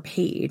not you were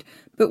paid,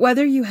 but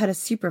whether you had a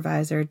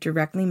supervisor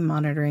directly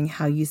monitoring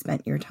how you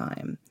spent your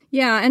time.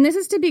 Yeah, and this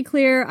is to be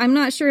clear, I'm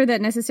not sure that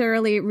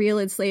necessarily real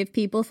enslaved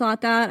people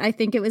thought that. I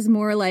think it was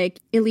more like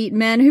elite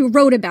men who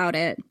wrote about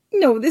it.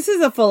 No, this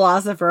is a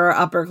philosopher or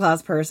upper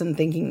class person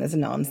thinking this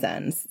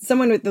nonsense.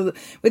 Someone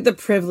with the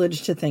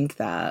privilege to think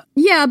that.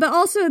 Yeah, but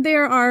also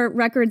there are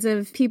records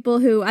of people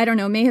who, I don't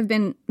know, may have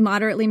been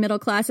moderately middle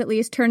class at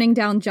least, turning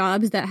down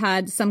jobs that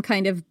had some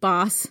kind of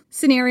boss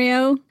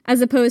scenario,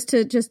 as opposed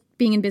to just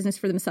being in business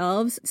for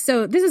themselves.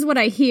 So this is what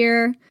I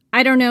hear.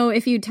 I don't know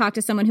if you talk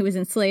to someone who was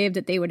enslaved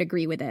that they would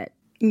agree with it.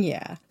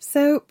 Yeah.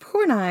 So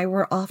Pornai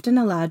were often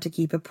allowed to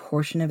keep a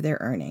portion of their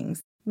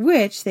earnings,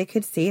 which they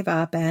could save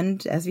up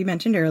and, as we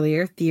mentioned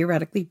earlier,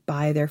 theoretically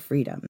buy their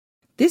freedom.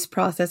 This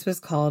process was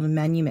called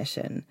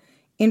manumission.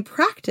 In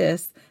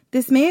practice,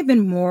 this may have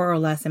been more or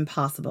less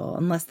impossible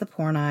unless the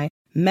Pornai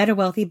met a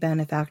wealthy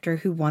benefactor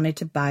who wanted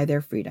to buy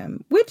their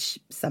freedom, which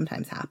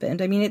sometimes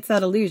happened. I mean, it's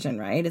that illusion,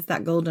 right? It's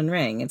that golden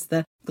ring. It's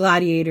the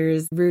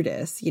gladiator's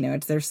rudis.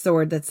 It's their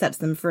sword that sets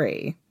them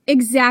free.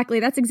 Exactly.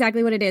 That's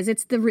exactly what it is.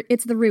 It's the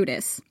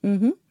rudis.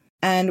 Mm-hmm.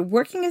 And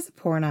working as a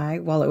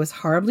Pornai, while it was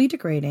horribly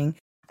degrading,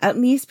 at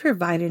least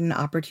provided an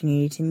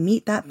opportunity to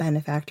meet that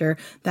benefactor,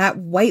 that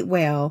white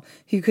whale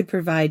who could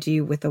provide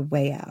you with a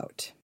way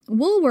out.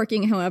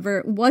 Woolworking,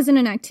 however, wasn't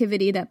an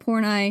activity that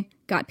Pornai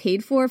got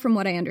paid for, from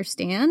what I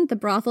understand. The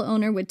brothel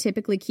owner would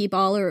typically keep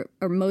all or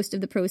most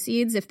of the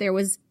proceeds. If there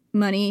was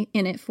money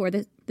in it for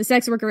the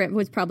sex worker, it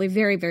was probably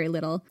very, very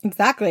little.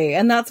 Exactly.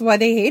 And that's why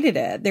they hated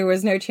it. There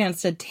was no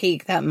chance to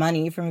take that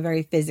money from a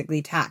very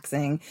physically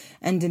taxing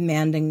and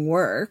demanding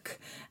work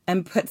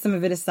and put some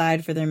of it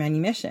aside for their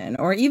manumission,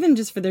 or even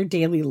just for their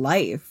daily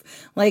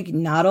life. Like,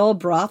 not all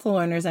brothel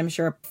owners, I'm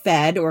sure,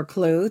 fed or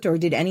clothed or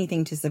did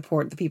anything to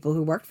support the people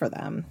who worked for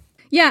them.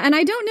 Yeah, and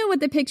I don't know what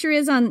the picture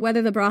is on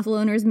whether the brothel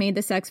owners made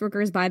the sex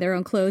workers buy their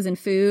own clothes and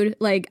food.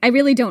 Like, I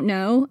really don't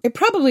know. It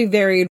probably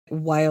varied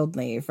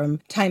wildly from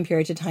time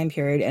period to time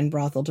period and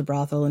brothel to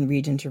brothel and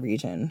region to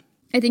region.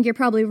 I think you're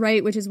probably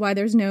right, which is why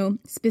there's no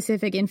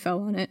specific info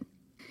on it.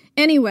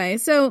 Anyway,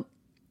 so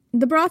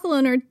the brothel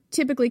owner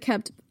typically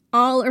kept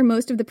all or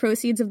most of the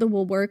proceeds of the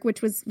wool work,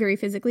 which was very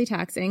physically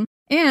taxing.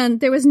 And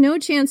there was no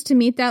chance to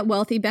meet that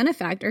wealthy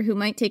benefactor who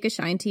might take a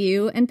shine to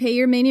you and pay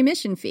your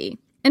manumission fee.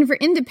 And for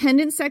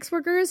independent sex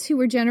workers who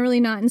were generally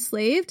not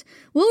enslaved,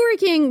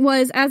 woolworking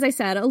was, as I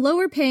said, a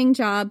lower paying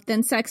job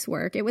than sex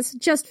work. It was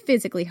just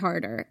physically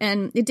harder,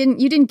 and you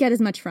didn't get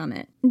as much from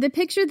it. The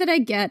picture that I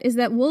get is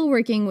that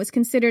woolworking was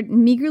considered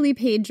meagerly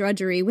paid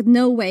drudgery with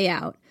no way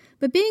out.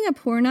 But being a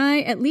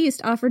Pornai at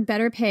least offered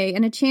better pay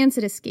and a chance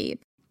at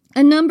escape.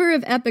 A number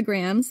of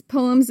epigrams,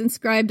 poems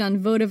inscribed on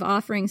votive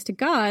offerings to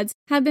gods,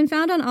 have been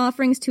found on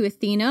offerings to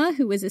Athena,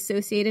 who was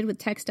associated with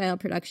textile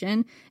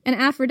production, and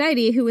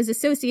Aphrodite, who was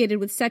associated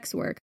with sex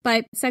work,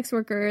 by sex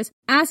workers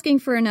asking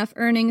for enough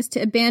earnings to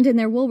abandon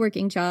their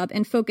woolworking job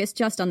and focus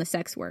just on the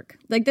sex work.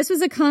 Like, this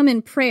was a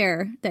common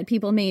prayer that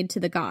people made to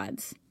the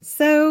gods.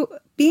 So,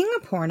 being a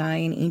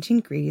pornai in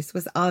ancient Greece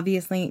was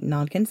obviously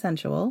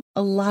non-consensual.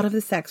 A lot of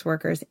the sex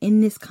workers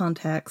in this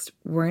context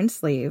were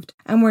enslaved,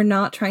 and we're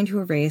not trying to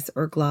erase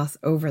or gloss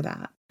over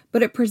that.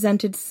 But it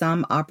presented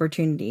some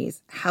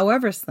opportunities,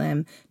 however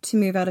slim, to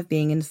move out of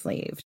being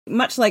enslaved,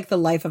 much like the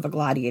life of a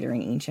gladiator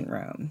in ancient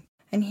Rome.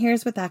 And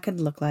here's what that could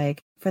look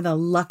like for the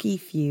lucky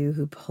few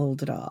who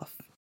pulled it off.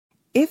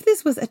 If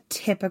this was a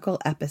typical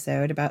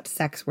episode about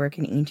sex work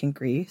in ancient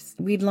Greece,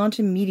 we'd launch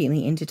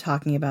immediately into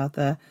talking about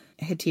the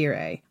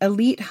hetairai,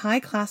 elite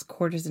high-class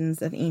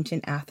courtesans of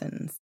ancient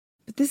Athens.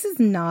 But this is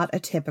not a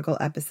typical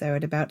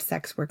episode about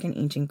sex work in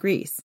ancient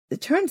Greece.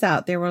 It turns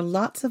out there were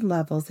lots of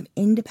levels of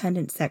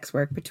independent sex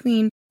work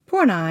between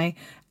pornai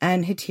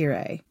and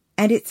hetairai,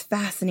 and it's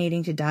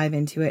fascinating to dive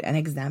into it and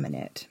examine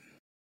it.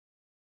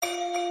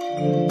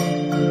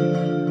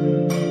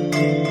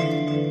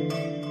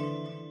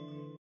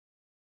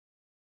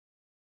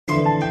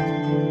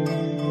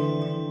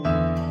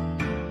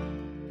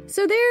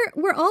 So there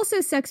were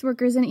also sex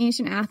workers in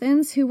ancient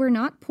Athens who were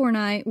not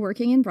pornai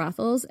working in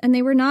brothels, and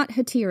they were not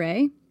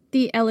hetairai,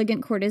 the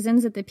elegant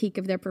courtesans at the peak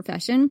of their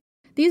profession.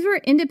 These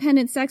were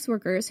independent sex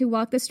workers who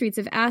walked the streets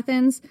of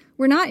Athens,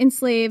 were not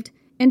enslaved,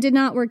 and did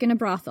not work in a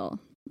brothel.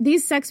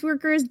 These sex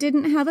workers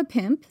didn't have a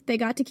pimp. They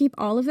got to keep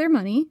all of their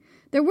money.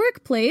 Their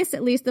workplace,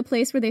 at least the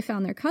place where they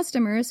found their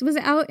customers, was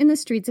out in the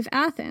streets of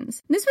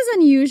Athens. This was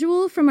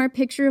unusual from our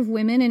picture of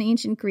women in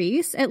ancient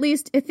Greece, at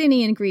least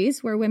Athenian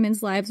Greece, where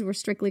women's lives were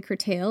strictly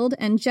curtailed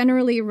and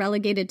generally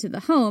relegated to the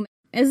home,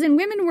 as in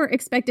women were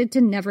expected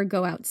to never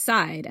go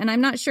outside. And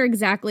I'm not sure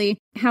exactly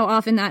how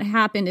often that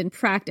happened in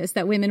practice,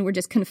 that women were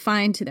just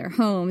confined to their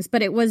homes,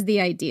 but it was the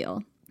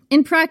ideal.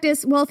 In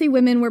practice, wealthy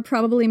women were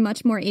probably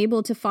much more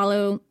able to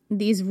follow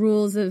these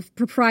rules of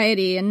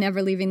propriety and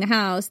never leaving the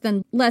house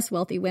than less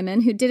wealthy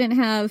women who didn't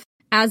have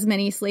as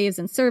many slaves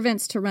and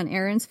servants to run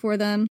errands for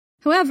them.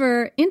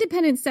 However,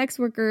 independent sex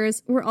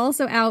workers were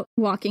also out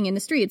walking in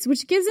the streets,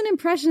 which gives an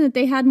impression that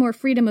they had more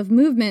freedom of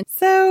movement.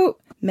 So,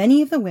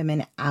 many of the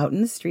women out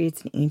in the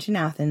streets in ancient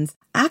Athens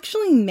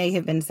actually may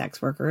have been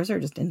sex workers or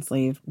just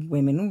enslaved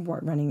women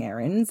running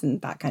errands and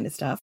that kind of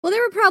stuff. Well,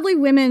 there were probably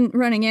women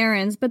running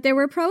errands, but there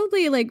were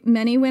probably,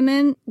 many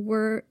women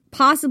were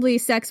possibly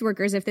sex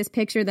workers if this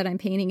picture that I'm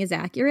painting is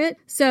accurate.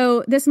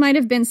 So this might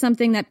have been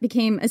something that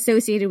became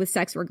associated with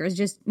sex workers,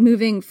 just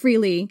moving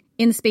freely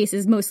in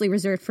spaces mostly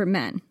reserved for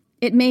men.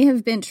 It may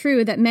have been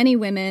true that many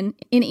women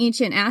in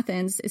ancient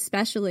Athens,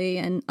 especially,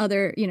 and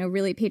other,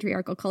 really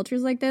patriarchal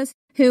cultures like this,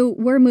 who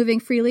were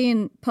moving freely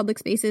in public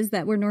spaces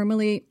that were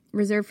normally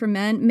reserved for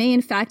men, may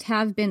in fact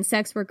have been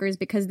sex workers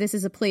because this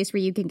is a place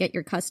where you can get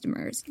your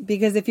customers.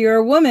 Because if you're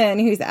a woman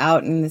who's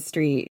out in the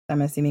street,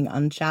 I'm assuming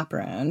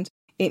unchaperoned,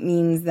 it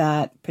means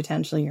that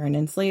potentially you're an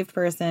enslaved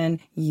person,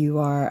 you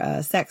are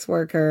a sex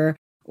worker,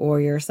 or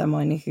you're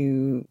someone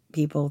who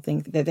people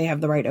think that they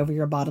have the right over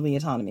your bodily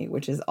autonomy,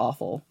 which is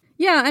awful.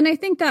 Yeah, and I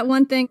think that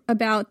one thing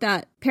about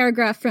that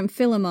paragraph from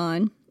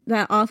Philemon,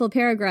 that awful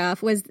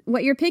paragraph, was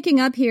what you're picking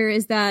up here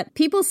is that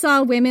people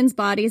saw women's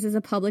bodies as a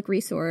public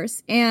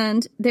resource,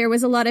 and there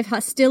was a lot of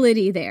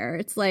hostility there.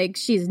 It's like,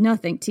 she's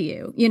nothing to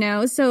you,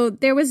 So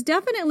there was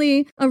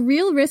definitely a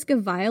real risk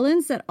of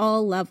violence at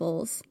all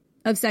levels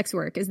of sex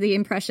work, is the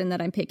impression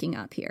that I'm picking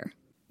up here.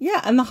 Yeah,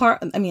 and the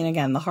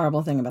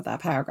horrible thing about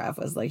that paragraph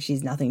was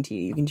she's nothing to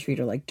you. You can treat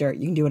her like dirt.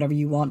 You can do whatever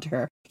you want to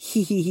her.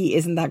 He,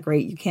 isn't that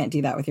great? You can't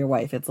do that with your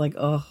wife. It's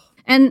ugh.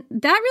 And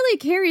that really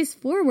carries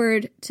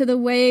forward to the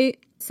way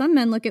some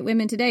men look at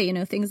women today,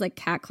 things like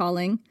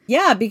catcalling.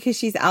 Yeah, because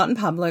she's out in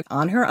public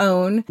on her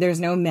own. There's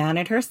no man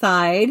at her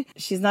side.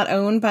 She's not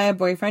owned by a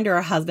boyfriend or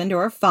a husband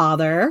or a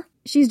father.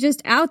 She's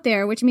just out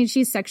there, which means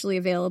she's sexually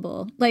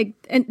available.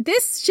 And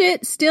this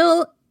shit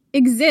still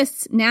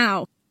exists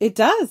now. It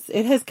does.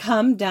 It has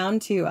come down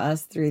to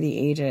us through the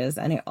ages,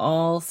 and it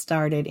all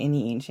started in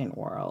the ancient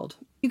world.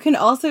 You can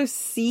also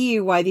see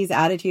why these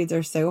attitudes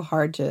are so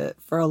hard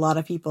for a lot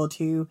of people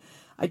to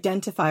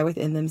identify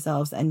within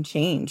themselves and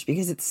change,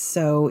 because it's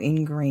so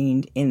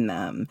ingrained in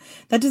them.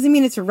 That doesn't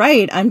mean it's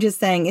right. I'm just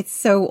saying it's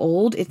so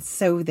old. It's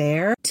so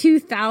there.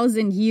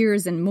 2,000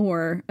 years and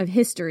more of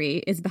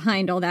history is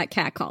behind all that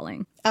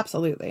catcalling.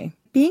 Absolutely.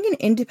 Being an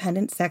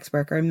independent sex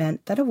worker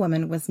meant that a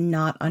woman was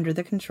not under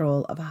the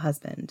control of a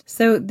husband.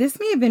 So this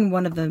may have been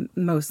one of the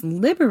most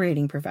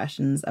liberating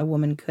professions a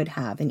woman could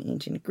have in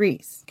ancient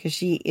Greece, because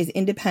she is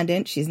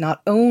independent. She's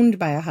not owned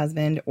by a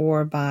husband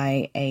or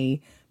by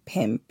a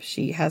pimp.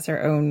 She has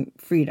her own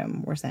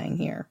freedom, we're saying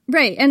here.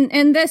 Right.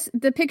 And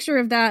the picture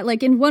of that,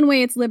 in one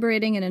way it's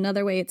liberating, in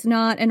another way it's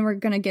not. And we're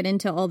going to get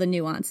into all the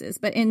nuances.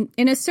 But in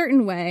a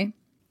certain way.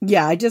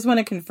 Yeah, I just want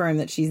to confirm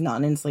that she's not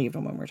an enslaved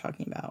woman we're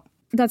talking about.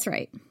 That's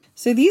right.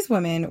 So these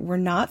women were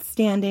not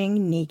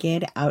standing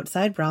naked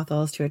outside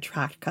brothels to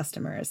attract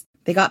customers.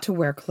 They got to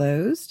wear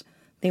clothes,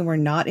 they were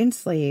not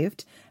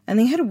enslaved, and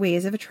they had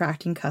ways of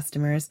attracting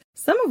customers,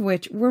 some of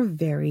which were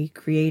very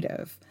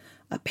creative.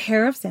 A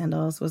pair of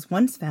sandals was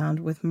once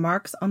found with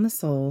marks on the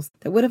soles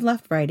that would have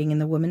left writing in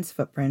the woman's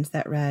footprints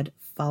that read,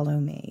 "Follow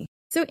me."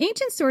 So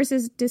ancient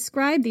sources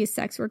describe these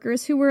sex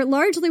workers, who were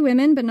largely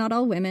women, but not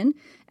all women,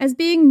 as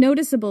being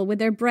noticeable with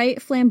their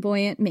bright,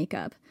 flamboyant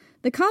makeup.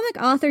 The comic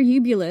author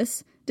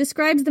Eubulus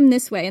describes them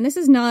this way, and this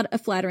is not a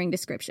flattering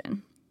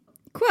description.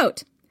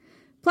 Quote,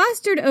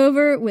 plastered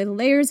over with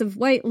layers of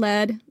white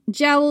lead,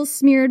 jowls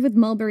smeared with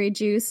mulberry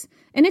juice,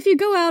 and if you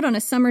go out on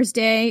a summer's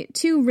day,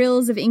 2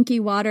 rills of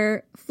inky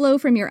water flow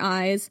from your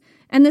eyes,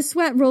 and the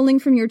sweat rolling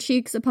from your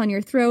cheeks upon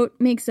your throat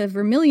makes a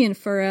vermilion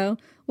furrow,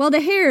 while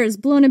the hairs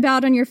blown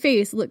about on your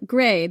face look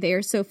gray, they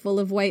are so full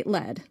of white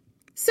lead.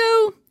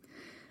 So,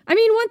 I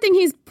mean, one thing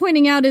he's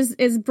pointing out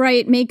is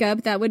bright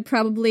makeup that would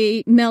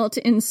probably melt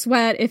in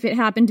sweat if it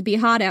happened to be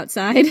hot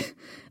outside.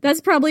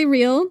 That's probably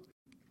real.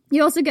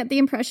 You also get the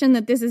impression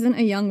that this isn't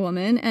a young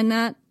woman, and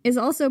that is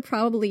also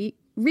probably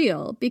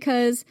real,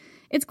 because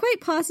it's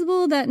quite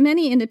possible that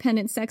many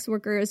independent sex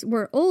workers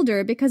were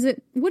older, because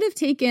it would have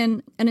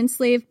taken an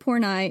enslaved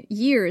Pornai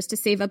years to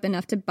save up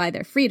enough to buy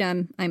their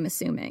freedom, I'm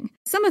assuming.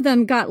 Some of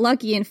them got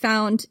lucky and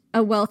found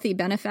a wealthy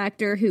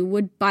benefactor who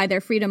would buy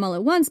their freedom all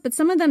at once, but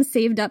some of them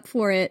saved up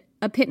for it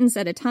a pittance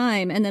at a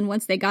time, and then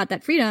once they got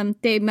that freedom,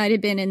 they might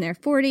have been in their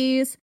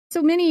 40s.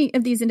 So many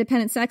of these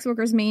independent sex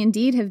workers may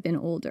indeed have been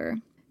older.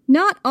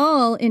 Not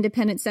all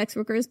independent sex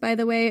workers, by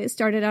the way,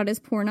 started out as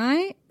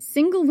pornai.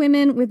 Single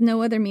women with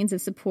no other means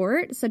of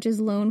support, such as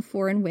lone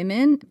foreign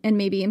women and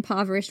maybe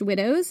impoverished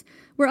widows,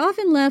 were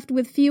often left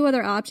with few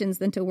other options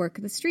than to work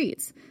the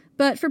streets.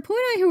 But for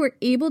pornai who were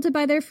able to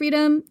buy their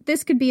freedom,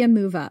 this could be a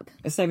move up.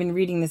 So I've been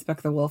reading this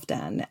book, The Wolf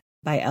Den,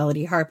 by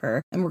Elodie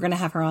Harper, and we're going to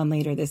have her on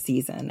later this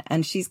season.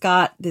 And she's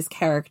got this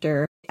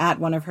character at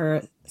one of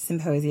her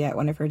symposia, at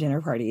one of her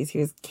dinner parties, who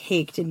is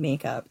caked in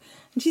makeup.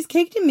 And she's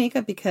caked in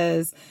makeup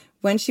because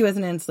when she was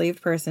an enslaved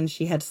person,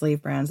 she had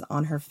slave brands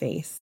on her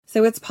face.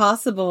 So it's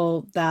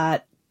possible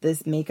that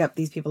this makeup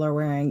these people are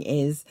wearing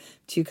is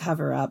to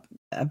cover up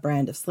a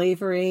brand of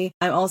slavery.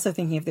 I'm also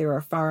thinking if they were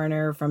a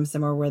foreigner from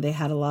somewhere where they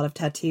had a lot of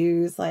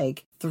tattoos,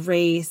 like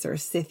Thrace or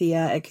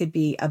Scythia, it could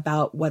be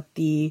about what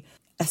the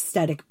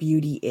aesthetic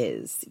beauty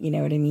is. You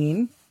know what I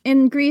mean?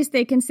 In Greece,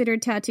 they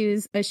considered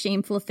tattoos a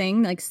shameful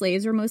thing, like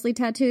slaves were mostly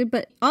tattooed,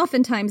 but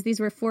oftentimes these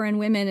were foreign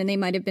women and they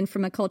might have been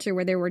from a culture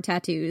where there were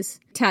tattoos.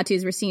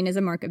 Tattoos were seen as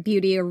a mark of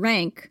beauty or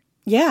rank.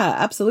 Yeah,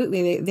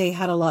 absolutely. They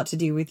had a lot to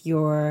do with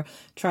your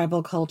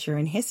tribal culture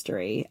and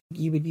history.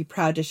 You would be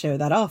proud to show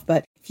that off.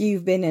 But if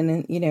you've been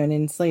an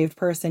enslaved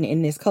person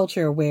in this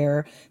culture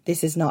where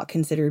this is not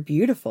considered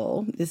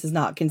beautiful, this is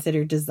not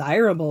considered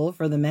desirable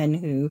for the men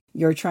who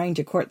you're trying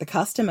to court the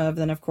custom of,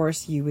 then of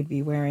course you would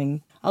be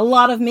wearing a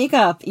lot of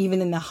makeup,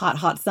 even in the hot,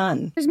 hot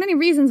sun. There's many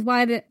reasons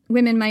why the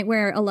women might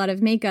wear a lot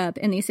of makeup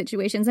in these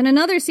situations. And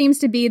another seems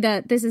to be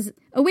that this is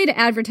a way to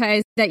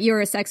advertise that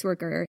you're a sex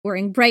worker,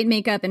 wearing bright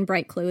makeup and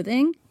bright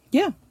clothing.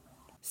 Yeah.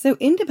 So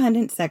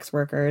independent sex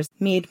workers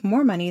made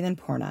more money than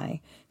pornai.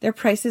 Their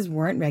prices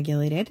weren't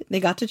regulated. They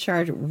got to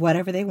charge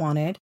whatever they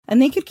wanted,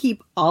 and they could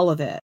keep all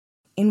of it.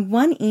 In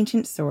one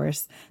ancient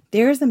source,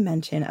 there is a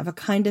mention of a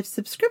kind of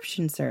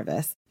subscription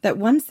service that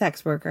one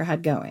sex worker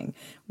had going,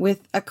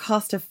 with a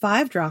cost of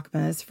 5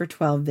 drachmas for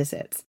 12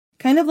 visits.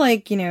 Kind of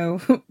like,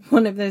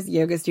 one of those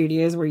yoga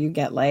studios where you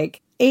get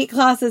like 8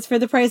 classes for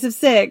the price of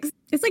 6.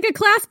 It's like a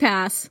class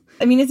pass.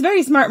 I mean, it's a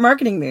very smart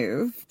marketing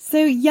move.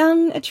 So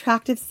young,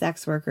 attractive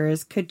sex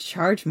workers could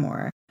charge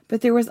more,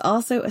 but there was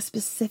also a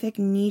specific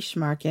niche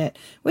market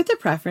with a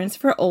preference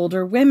for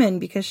older women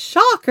because,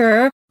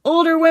 shocker,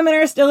 older women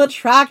are still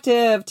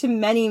attractive to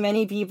many,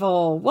 many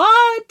people.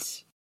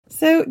 What?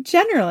 So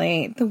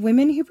generally, the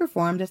women who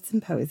performed at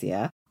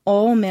symposia,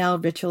 all male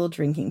ritual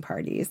drinking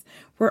parties,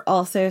 were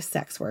also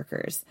sex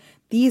workers.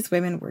 These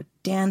women were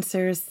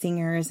dancers,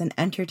 singers, and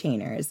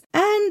entertainers,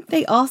 and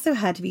they also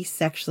had to be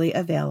sexually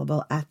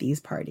available at these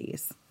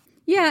parties.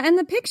 Yeah, and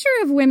the picture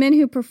of women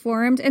who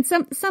performed, and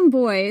some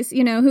boys,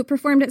 who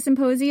performed at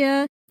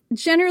symposia,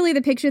 generally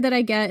the picture that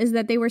I get is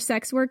that they were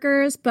sex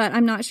workers, but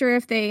I'm not sure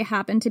if they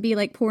happened to be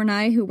like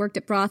pornai who worked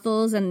at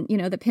brothels and,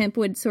 the pimp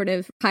would sort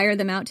of hire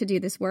them out to do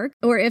this work,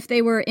 or if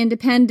they were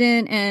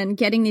independent and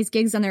getting these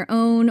gigs on their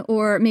own,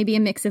 or maybe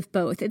a mix of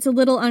both. It's a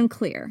little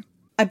unclear.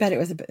 I bet it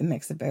was a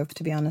mix of both,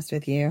 to be honest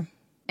with you.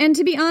 And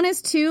to be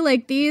honest, too,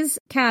 like these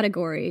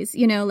categories,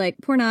 like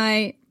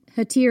pornai,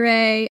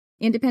 hetire,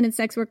 independent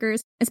sex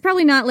workers, it's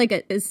probably not like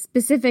as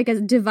specific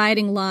as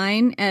dividing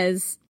line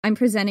as I'm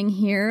presenting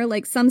here.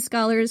 Like some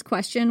scholars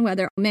question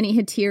whether many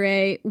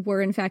hetire were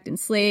in fact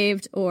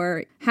enslaved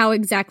or how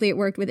exactly it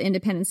worked with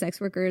independent sex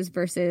workers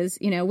versus,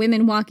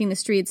 women walking the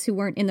streets who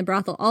weren't in the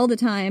brothel all the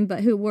time, but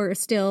who were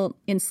still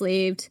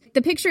enslaved.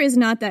 The picture is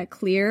not that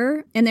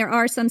clear. And there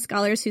are some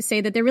scholars who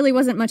say that there really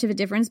wasn't much of a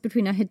difference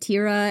between a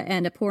hetira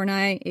and a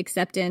pornai,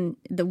 except in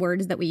the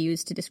words that we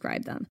use to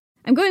describe them.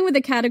 I'm going with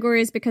the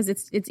categories because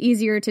it's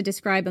easier to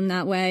describe them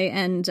that way,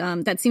 and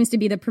that seems to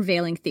be the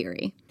prevailing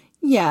theory.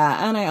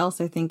 Yeah, and I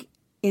also think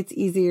it's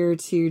easier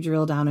to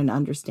drill down and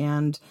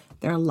understand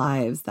their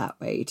lives that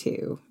way,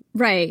 too.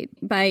 Right,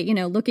 by,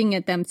 looking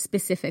at them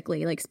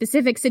specifically, like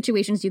specific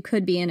situations you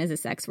could be in as a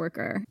sex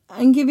worker.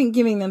 And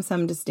giving them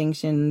some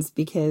distinctions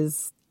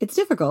because it's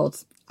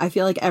difficult. I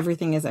feel like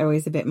everything is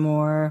always a bit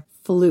more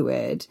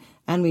fluid,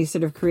 and we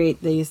sort of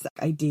create this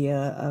idea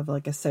of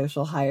like a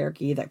social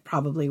hierarchy that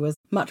probably was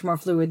much more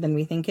fluid than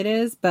we think it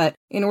is. But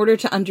in order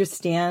to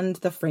understand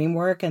the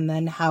framework and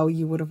then how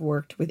you would have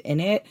worked within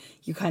it,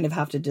 you kind of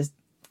have to just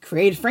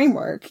create a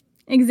framework.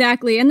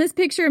 Exactly. And this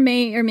picture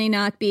may or may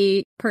not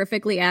be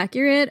perfectly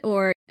accurate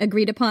or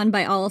agreed upon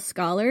by all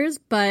scholars,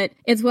 but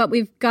it's what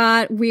we've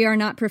got. We are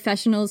not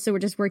professionals, so we're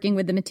just working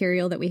with the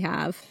material that we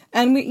have.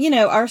 And,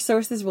 our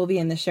sources will be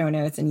in the show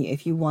notes, and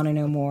if you want to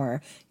know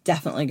more,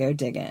 definitely go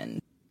dig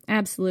in.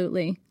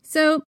 Absolutely.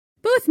 So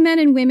both men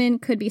and women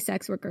could be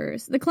sex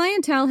workers. The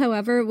clientele,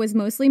 however, was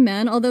mostly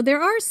men, although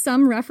there are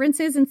some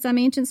references in some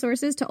ancient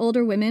sources to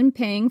older women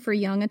paying for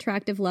young,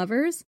 attractive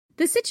lovers.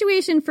 The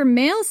situation for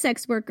male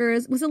sex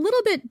workers was a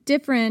little bit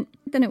different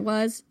than it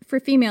was for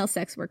female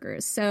sex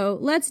workers. So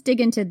let's dig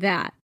into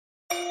that.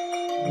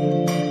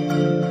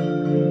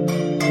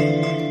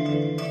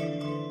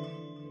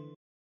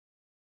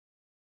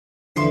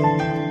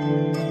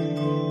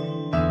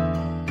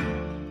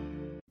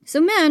 So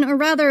men, or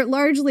rather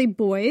largely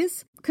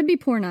boys, could be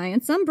porni,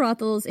 and some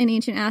brothels in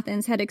ancient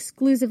Athens had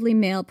exclusively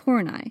male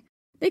porni.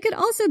 They could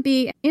also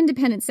be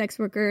independent sex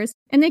workers,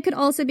 and they could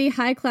also be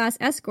high-class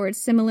escorts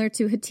similar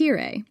to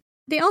hetairai.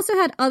 They also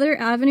had other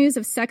avenues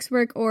of sex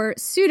work or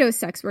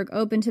pseudo-sex work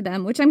open to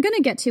them, which I'm going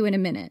to get to in a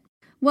minute.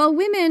 While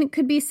women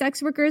could be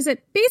sex workers at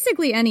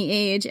basically any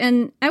age,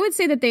 and I would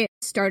say that they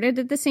started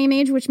at the same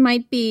age, which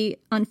might be,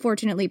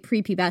 unfortunately,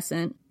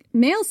 prepubescent,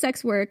 male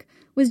sex work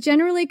was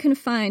generally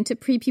confined to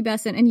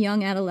prepubescent and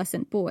young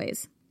adolescent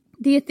boys.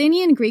 The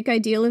Athenian Greek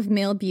ideal of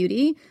male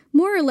beauty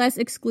more or less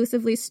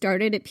exclusively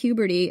started at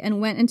puberty and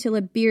went until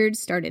a beard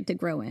started to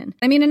grow in.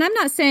 I mean, and I'm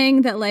not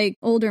saying that like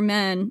older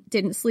men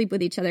didn't sleep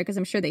with each other, because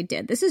I'm sure they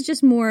did. This is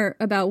just more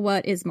about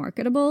what is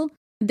marketable.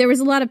 There was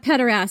a lot of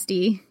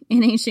pederasty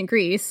in ancient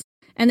Greece,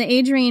 and the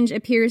age range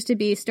appears to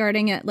be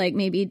starting at like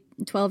maybe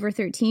 12 or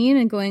 13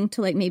 and going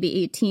to like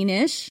maybe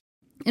 18-ish.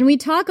 And we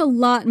talk a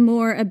lot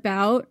more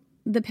about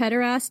the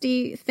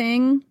pederasty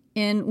thing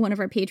in one of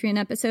our Patreon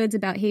episodes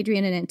about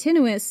Hadrian and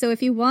Antinous. So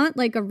if you want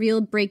like a real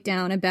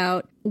breakdown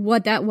about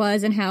what that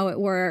was and how it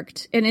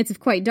worked, and it's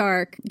quite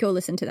dark, go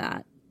listen to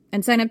that.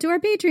 And sign up to our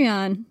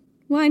Patreon.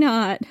 Why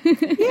not?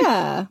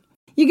 Yeah.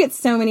 You get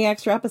so many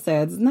extra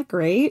episodes. Isn't that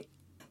great?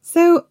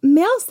 So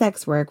male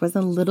sex work was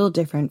a little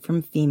different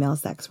from female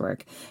sex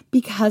work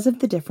because of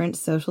the different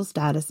social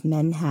status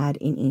men had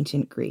in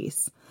ancient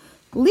Greece.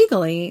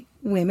 Legally,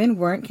 women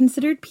weren't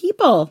considered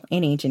people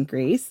in ancient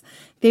Greece.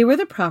 They were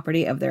the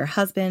property of their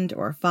husband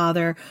or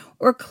father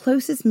or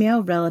closest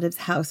male relative's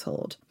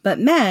household. But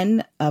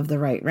men of the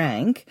right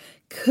rank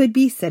could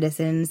be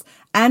citizens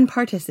and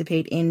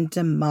participate in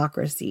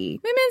democracy.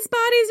 Women's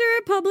bodies are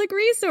a public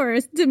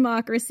resource.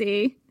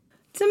 Democracy.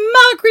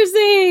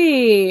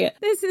 Democracy!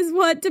 This is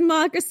what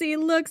democracy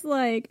looks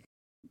like.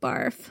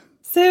 Barf.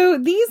 So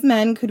these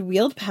men could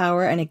wield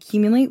power and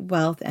accumulate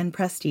wealth and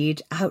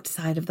prestige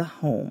outside of the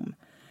home.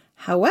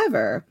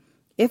 However,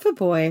 if a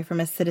boy from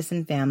a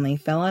citizen family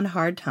fell on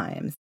hard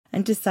times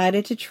and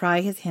decided to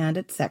try his hand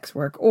at sex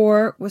work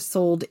or was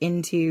sold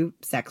into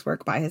sex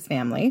work by his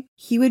family,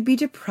 he would be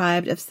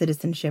deprived of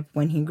citizenship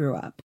when he grew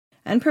up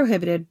and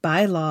prohibited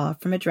by law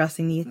from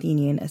addressing the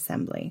Athenian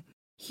assembly.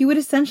 He would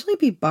essentially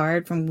be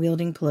barred from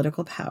wielding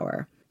political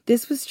power.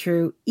 This was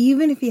true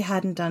even if he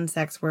hadn't done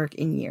sex work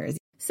in years.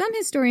 Some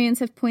historians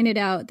have pointed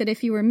out that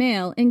if you were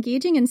male,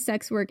 engaging in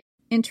sex work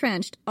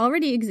entrenched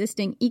already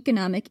existing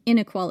economic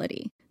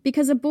inequality,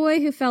 because a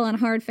boy who fell on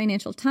hard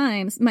financial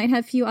times might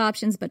have few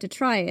options but to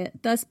try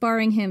it, thus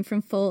barring him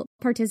from full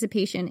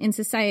participation in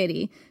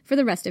society for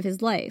the rest of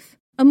his life.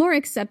 A more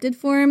accepted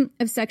form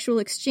of sexual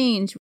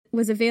exchange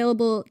was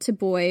available to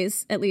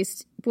boys, at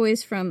least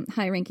boys from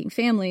high-ranking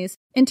families,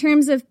 in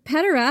terms of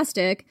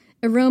pederastic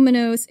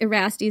eromenos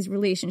erastes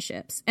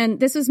relationships. And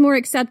this was more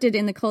accepted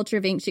in the culture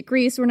of ancient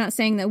Greece. We're not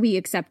saying that we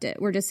accept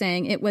it. We're just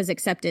saying it was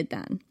accepted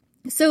then.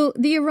 So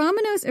the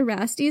eromenos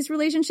erastes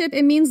relationship,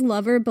 it means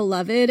lover,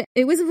 beloved.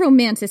 It was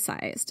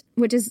romanticized,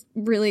 which is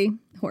really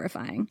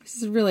horrifying.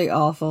 This is really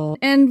awful.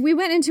 And we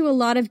went into a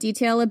lot of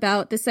detail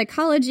about the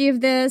psychology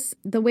of this,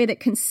 the way that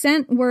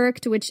consent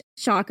worked, which,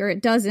 shocker,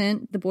 it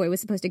doesn't. The boy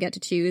was supposed to get to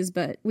choose,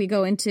 but we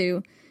go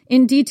into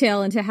in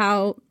detail into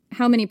how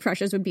many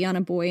pressures would be on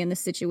a boy in this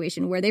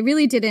situation where they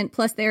really didn't,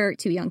 plus they're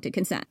too young to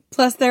consent.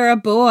 Plus they're a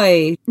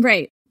boy.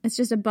 Right. It's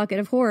just a bucket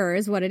of horror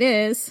is what it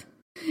is.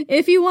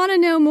 If you want to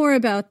know more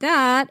about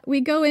that,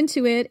 we go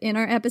into it in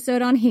our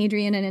episode on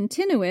Hadrian and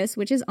Antinous,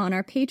 which is on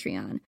our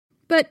Patreon.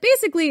 But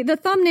basically, the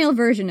thumbnail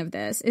version of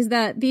this is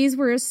that these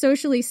were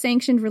socially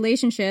sanctioned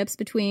relationships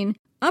between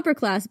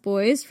upper-class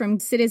boys from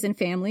citizen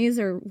families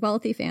or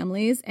wealthy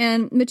families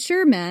and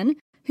mature men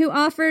who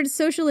offered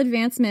social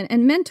advancement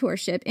and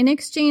mentorship in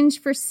exchange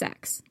for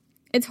sex.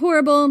 It's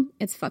horrible,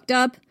 it's fucked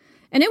up,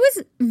 and it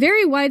was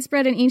very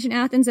widespread in ancient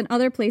Athens and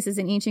other places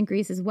in ancient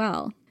Greece as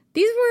well.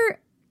 These were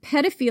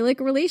pedophilic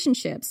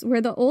relationships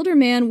where the older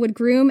man would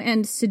groom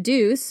and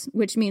seduce,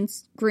 which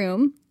means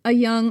groom, a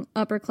young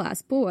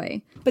upper-class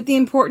boy. But the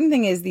important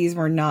thing is these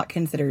were not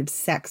considered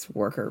sex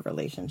worker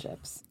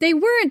relationships. They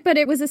weren't, but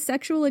it was a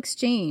sexual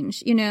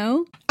exchange, you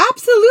know?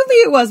 Absolutely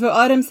it was. But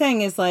what I'm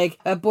saying is, like,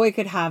 a boy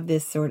could have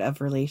this sort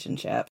of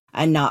relationship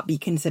and not be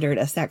considered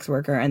a sex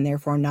worker and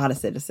therefore not a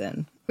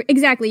citizen.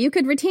 Exactly. You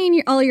could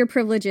retain all your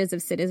privileges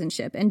of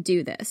citizenship and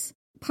do this.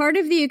 Part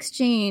of the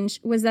exchange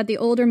was that the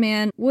older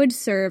man would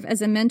serve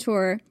as a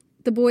mentor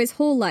the boy's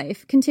whole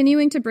life,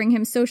 continuing to bring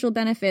him social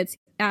benefits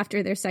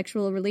after their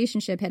sexual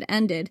relationship had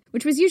ended,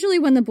 which was usually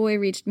when the boy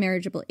reached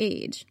marriageable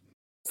age.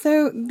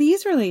 So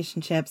these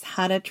relationships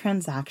had a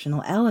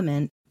transactional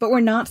element, but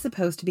were not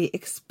supposed to be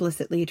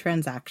explicitly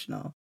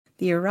transactional.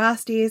 The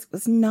Erastes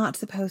was not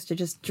supposed to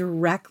just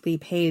directly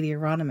pay the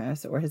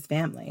Euronymous or his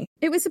family.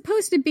 It was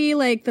supposed to be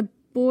like the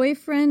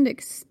boyfriend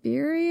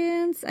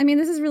experience. I mean,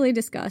 this is really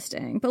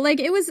disgusting, but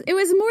like it was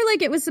more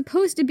like it was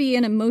supposed to be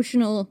an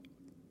emotional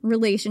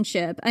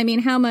relationship. I mean,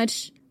 how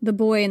much the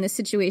boy in this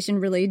situation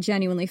really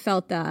genuinely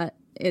felt that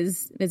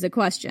is a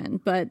question,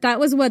 but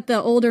that was what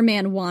the older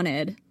man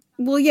wanted.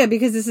 Well, yeah,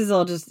 because this is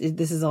all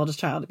just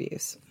child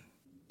abuse.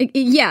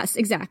 Yes,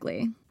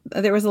 exactly.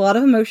 There was a lot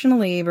of emotional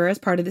labor as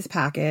part of this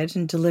package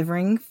and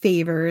delivering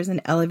favors and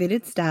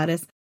elevated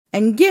status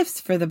and gifts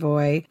for the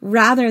boy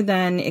rather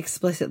than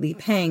explicitly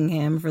paying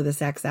him for the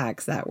sex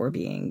acts that were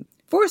being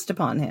forced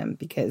upon him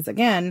because,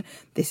 again,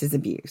 this is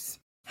abuse.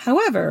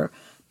 However,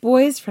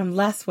 boys from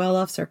less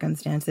well-off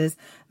circumstances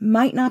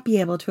might not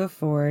be able to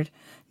afford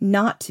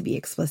not to be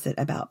explicit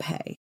about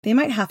pay. They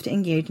might have to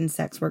engage in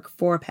sex work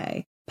for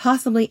pay,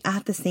 possibly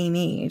at the same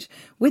age,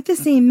 with the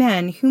same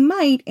men who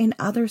might, in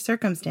other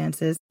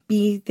circumstances,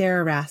 be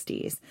their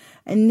Erastes.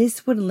 And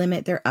this would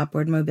limit their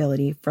upward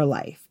mobility for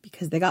life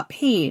because they got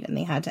paid and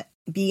they had to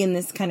be in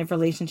this kind of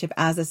relationship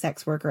as a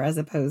sex worker as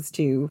opposed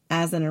to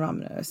as an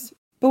Eromenos.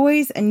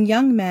 Boys and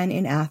young men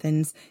in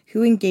Athens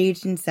who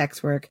engaged in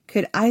sex work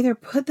could either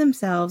put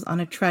themselves on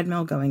a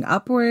treadmill going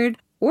upward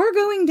or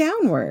going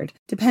downward,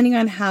 depending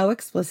on how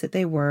explicit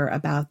they were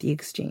about the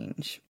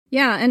exchange.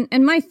 Yeah,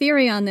 and my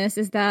theory on this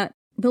is that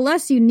the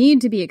less you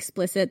need to be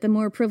explicit, the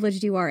more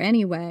privileged you are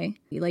anyway.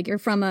 Like, you're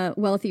from a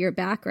wealthier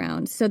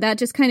background. So that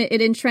just kind of,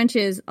 it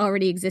entrenches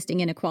already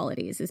existing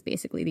inequalities is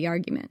basically the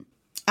argument.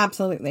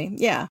 Absolutely,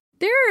 yeah.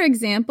 There are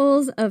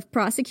examples of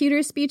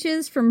prosecutor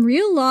speeches from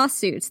real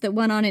lawsuits that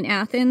went on in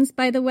Athens,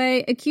 by the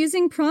way,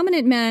 accusing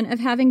prominent men of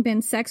having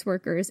been sex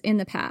workers in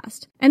the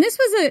past. And this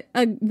was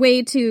a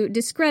way to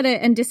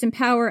discredit and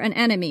disempower an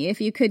enemy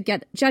if you could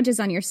get judges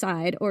on your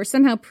side or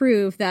somehow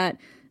prove that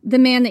the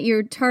man that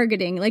you're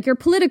targeting, like your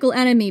political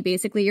enemy,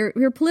 basically,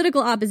 your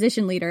political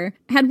opposition leader,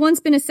 had once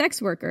been a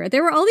sex worker.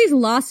 There were all these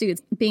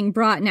lawsuits being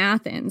brought in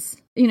Athens,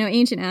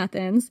 ancient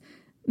Athens,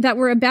 that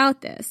were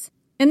about this.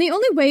 And the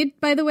only way,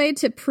 by the way,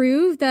 to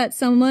prove that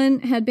someone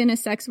had been a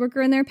sex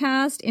worker in their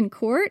past in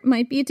court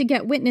might be to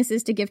get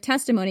witnesses to give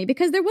testimony,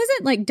 because there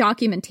wasn't like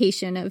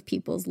documentation of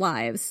people's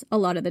lives a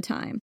lot of the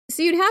time.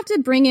 So you'd have to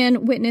bring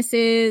in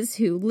witnesses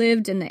who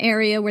lived in the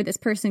area where this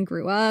person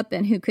grew up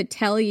and who could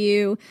tell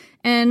you.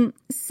 And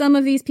some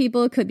of these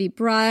people could be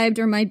bribed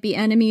or might be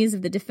enemies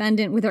of the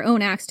defendant with their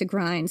own axe to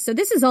grind. So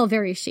this is all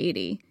very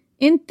shady.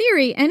 In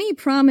theory, any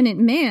prominent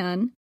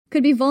man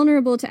could be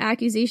vulnerable to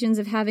accusations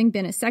of having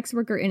been a sex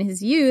worker in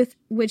his youth,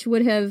 which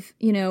would have,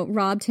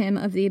 robbed him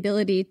of the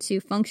ability to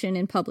function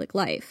in public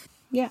life.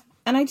 Yeah.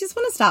 And I just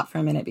want to stop for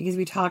a minute because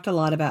we talked a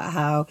lot about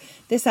how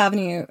this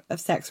avenue of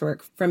sex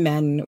work for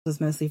men was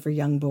mostly for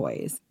young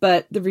boys.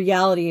 But the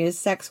reality is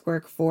sex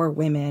work for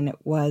women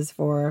was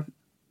for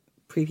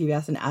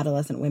prepubescent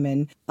adolescent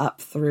women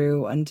up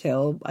through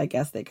until I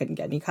guess they couldn't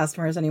get any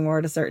customers anymore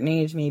at a certain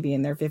age, maybe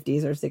in their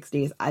 50s or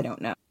 60s. I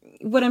don't know.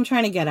 What I'm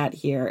trying to get at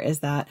here is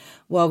that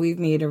while we've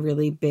made a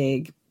really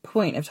big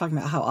point of talking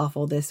about how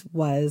awful this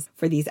was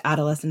for these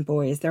adolescent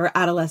boys, there are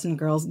adolescent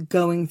girls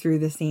going through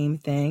the same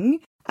thing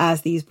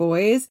as these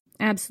boys.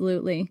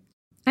 Absolutely.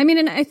 I mean,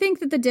 and I think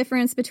that the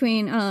difference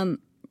between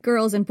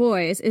girls and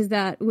boys is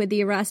that with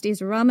the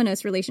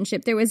Erastes-Romanos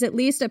relationship, there was at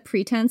least a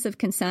pretense of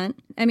consent.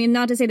 I mean,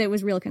 not to say that it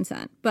was real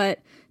consent, but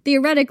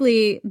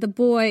theoretically, the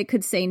boy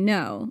could say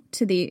no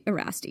to the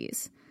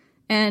Erastes.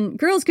 And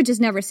girls could just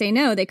never say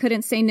no. They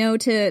couldn't say no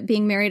to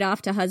being married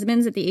off to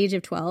husbands at the age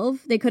of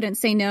 12. They couldn't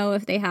say no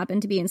if they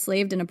happened to be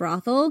enslaved in a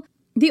brothel.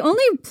 The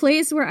only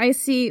place where I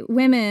see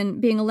women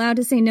being allowed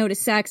to say no to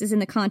sex is in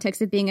the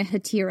context of being a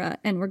hetera,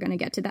 and we're going to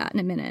get to that in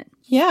a minute.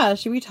 Yeah,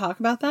 should we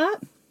talk about that?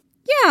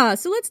 Yeah,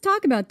 so let's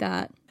talk about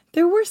that.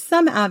 There were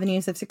some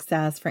avenues of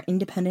success for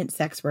independent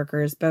sex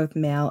workers, both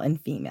male and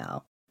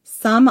female.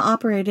 Some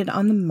operated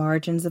on the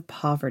margins of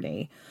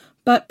poverty,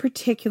 but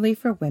particularly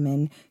for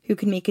women who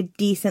could make a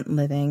decent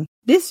living,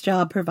 this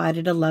job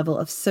provided a level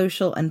of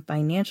social and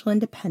financial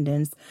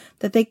independence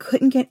that they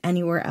couldn't get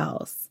anywhere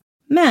else.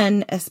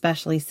 Men,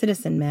 especially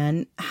citizen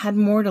men, had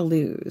more to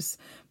lose.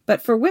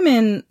 But for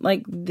women,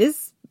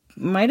 this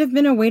might have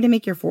been a way to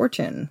make your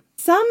fortune.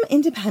 Some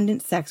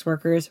independent sex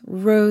workers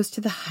rose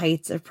to the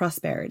heights of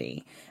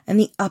prosperity and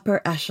the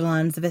upper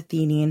echelons of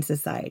Athenian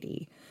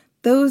society.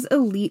 Those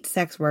elite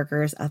sex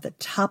workers at the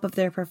top of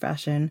their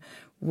profession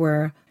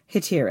were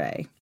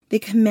hetairai. They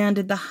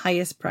commanded the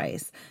highest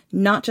price,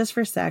 not just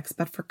for sex,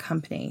 but for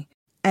company.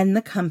 And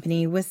the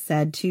company was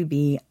said to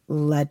be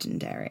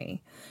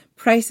legendary.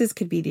 Prices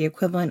could be the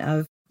equivalent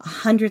of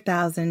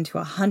 $100,000 to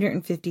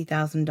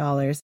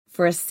 $150,000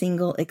 for a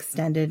single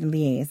extended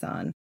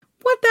liaison.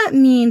 What that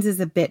means is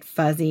a bit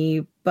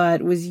fuzzy,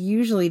 but was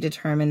usually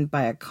determined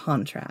by a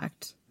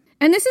contract.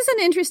 And this is an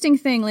interesting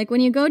thing. Like,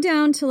 when you go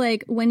down to,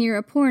 like, when you're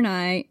a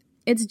pornai,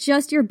 it's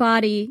just your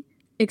body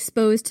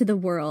exposed to the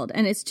world.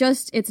 And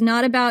it's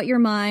not about your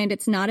mind.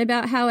 It's not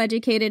about how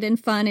educated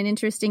and fun and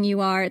interesting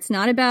you are. It's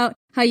not about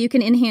how you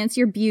can enhance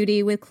your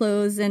beauty with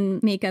clothes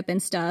and makeup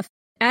and stuff.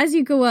 As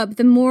you go up,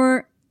 the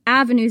more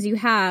avenues you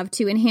have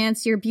to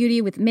enhance your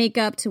beauty with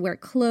makeup, to wear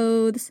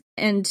clothes,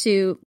 and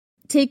to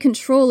take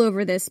control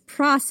over this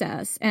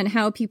process and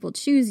how people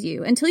choose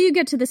you, until you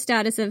get to the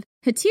status of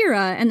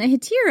hetera. And the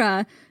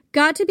hetera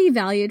got to be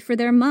valued for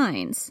their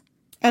minds.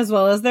 As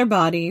well as their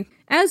body.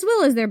 As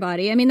well as their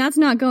body. I mean, that's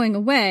not going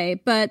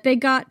away, but they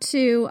got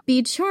to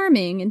be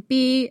charming and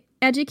be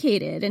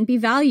educated and be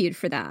valued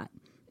for that.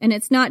 And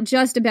it's not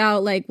just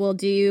about, like, well,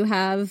 do you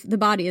have the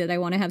body that I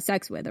want to have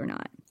sex with or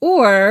not?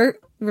 Or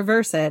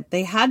reverse it.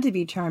 They had to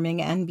be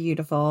charming and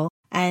beautiful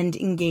and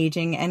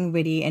engaging and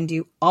witty and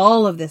do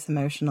all of this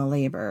emotional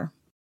labor.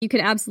 You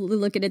could absolutely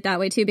look at it that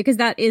way, too, because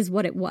that is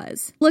what it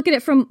was. Look at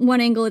it from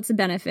one angle, it's a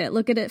benefit.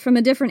 Look at it from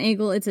a different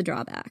angle, it's a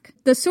drawback.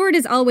 The sword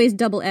is always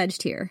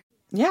double-edged here.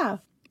 Yeah.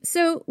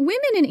 So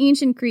women in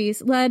ancient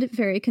Greece led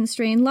very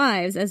constrained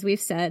lives, as we've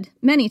said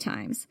many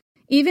times.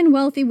 Even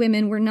wealthy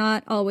women were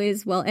not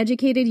always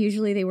well-educated.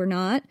 Usually they were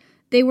not.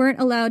 They weren't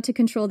allowed to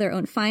control their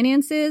own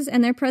finances,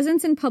 and their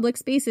presence in public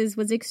spaces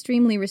was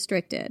extremely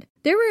restricted.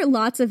 There were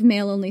lots of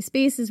male-only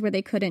spaces where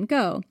they couldn't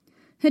go.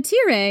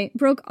 Hetairai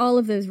broke all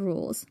of those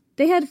rules.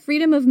 They had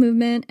freedom of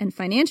movement and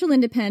financial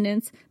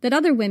independence that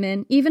other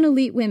women, even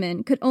elite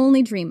women, could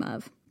only dream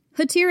of.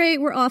 Hetairai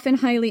were often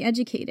highly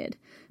educated.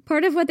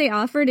 Part of what they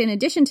offered in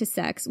addition to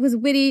sex was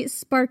witty,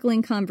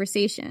 sparkling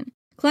conversation.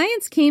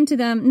 Clients came to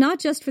them not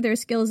just for their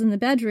skills in the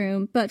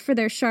bedroom, but for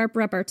their sharp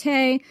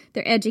repartee,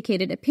 their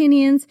educated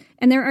opinions,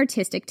 and their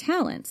artistic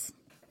talents.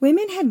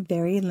 Women had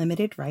very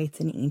limited rights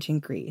in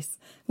ancient Greece.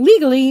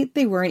 Legally,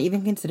 they weren't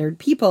even considered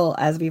people,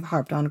 as we've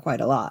harped on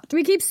quite a lot.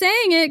 We keep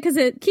saying it because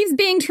it keeps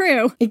being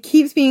true. It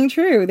keeps being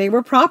true. They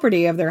were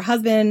property of their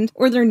husband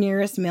or their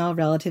nearest male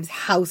relative's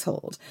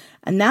household,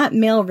 and that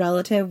male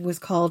relative was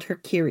called her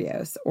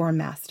kyrios, or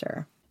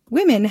master.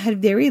 Women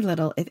had very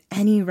little, if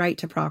any, right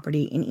to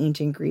property in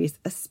ancient Greece,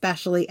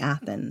 especially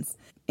Athens.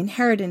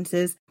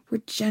 Inheritances were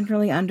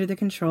generally under the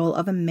control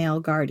of a male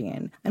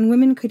guardian, and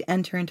women could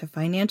enter into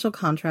financial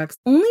contracts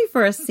only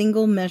for a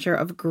single measure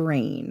of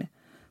grain.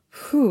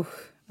 Whew,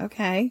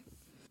 okay.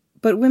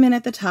 But women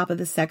at the top of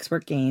the sex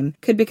work game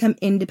could become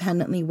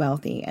independently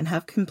wealthy and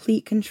have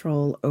complete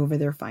control over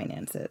their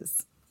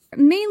finances.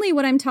 Mainly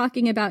what I'm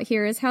talking about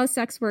here is how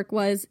sex work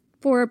was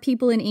for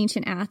people in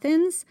ancient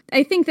Athens.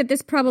 I think that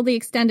this probably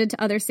extended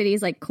to other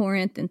cities like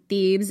Corinth and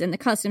Thebes, and the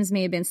customs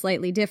may have been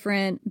slightly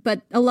different,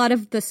 but a lot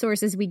of the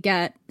sources we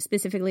get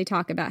specifically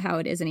talk about how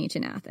it is in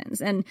ancient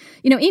Athens. And,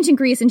 ancient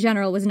Greece in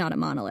general was not a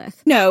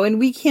monolith. No, and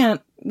we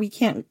can't,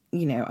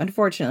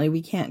 unfortunately,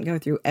 we can't go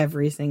through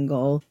every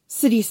single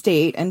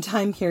city-state and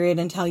time period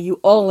and tell you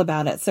all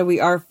about it. So we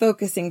are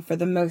focusing for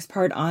the most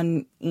part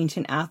on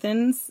ancient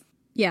Athens.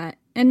 Yeah,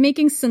 and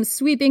making some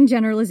sweeping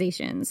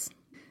generalizations.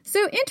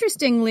 So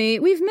interestingly,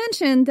 we've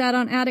mentioned that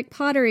on Attic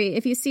pottery,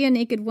 if you see a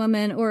naked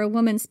woman or a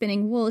woman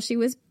spinning wool, she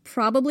was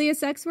probably a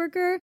sex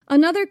worker.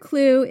 Another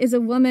clue is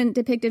a woman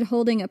depicted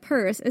holding a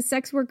purse, as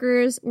sex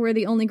workers were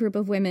the only group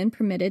of women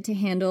permitted to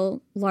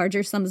handle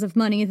larger sums of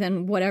money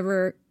than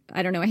whatever,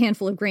 a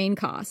handful of grain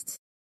costs.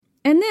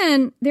 And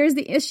then there's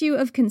the issue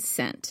of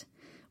consent.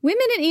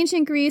 Women in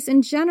ancient Greece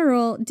in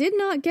general did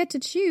not get to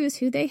choose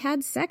who they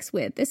had sex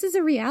with. This is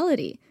a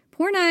reality.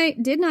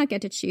 Pornai did not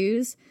get to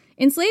choose.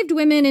 Enslaved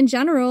women in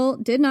general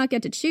did not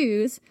get to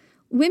choose.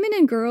 Women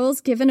and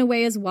girls given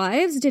away as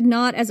wives did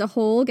not, as a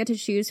whole, get to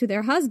choose who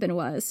their husband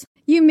was.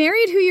 You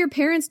married who your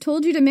parents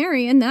told you to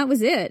marry, and that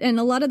was it. And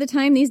a lot of the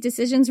time, these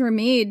decisions were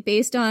made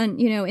based on,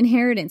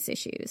 inheritance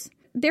issues.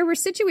 There were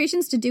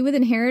situations to do with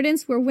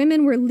inheritance where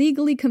women were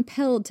legally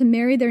compelled to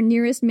marry their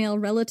nearest male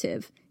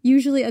relative,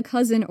 usually a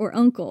cousin or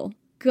uncle.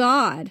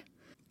 God!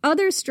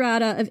 Other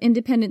strata of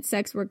independent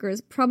sex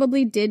workers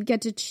probably did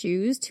get to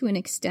choose to an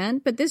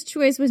extent, but this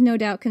choice was no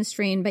doubt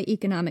constrained by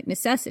economic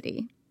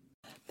necessity.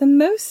 The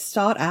most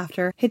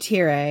sought-after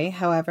hetairai,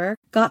 however,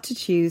 got to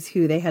choose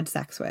who they had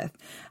sex with.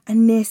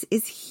 And this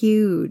is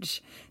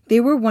huge. They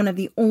were one of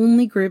the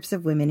only groups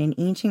of women in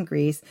ancient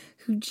Greece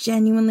who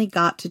genuinely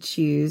got to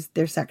choose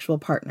their sexual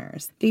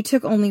partners. They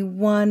took only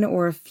one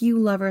or a few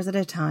lovers at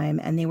a time,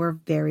 and they were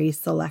very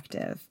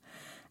selective.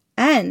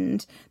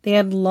 And they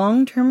had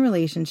long-term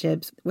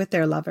relationships with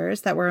their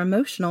lovers that were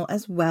emotional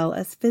as well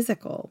as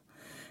physical.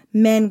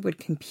 Men would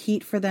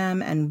compete for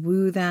them and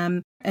woo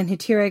them, and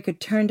hetairai could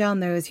turn down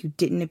those who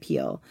didn't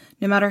appeal,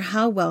 no matter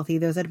how wealthy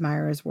those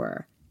admirers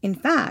were. In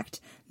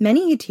fact,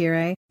 many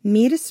hetairai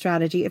made a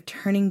strategy of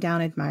turning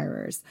down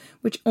admirers,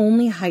 which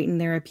only heightened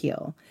their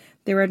appeal,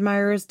 their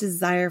admirers'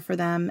 desire for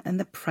them, and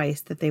the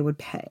price that they would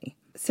pay.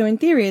 So in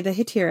theory, the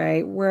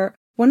hetairai were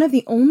one of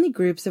the only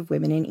groups of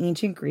women in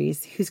ancient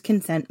Greece whose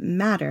consent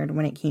mattered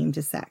when it came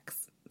to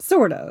sex.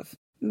 Sort of.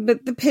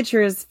 But the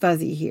picture is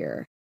fuzzy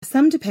here.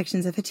 Some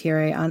depictions of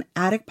hetairai on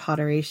Attic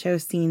pottery show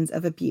scenes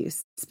of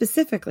abuse,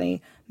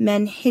 specifically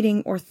men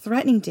hitting or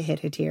threatening to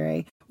hit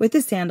hetairai with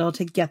the sandal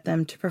to get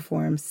them to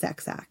perform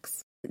sex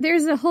acts.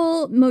 There's a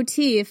whole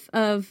motif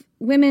of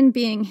women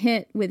being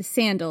hit with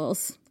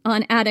sandals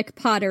on Attic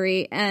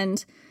pottery,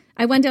 and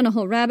I went down a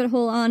whole rabbit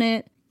hole on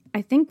it.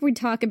 I think we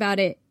talk about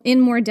it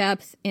in more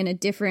depth in a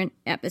different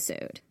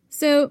episode.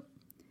 So,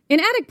 in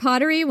Attic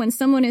pottery, when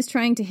someone is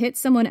trying to hit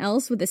someone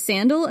else with a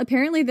sandal,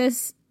 apparently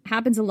this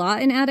happens a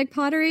lot in Attic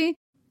pottery.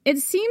 It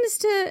seems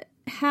to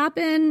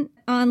happen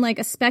on like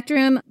a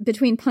spectrum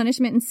between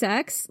punishment and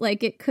sex.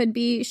 Like it could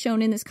be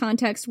shown in this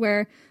context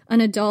where an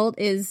adult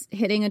is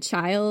hitting a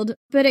child,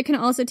 but it can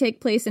also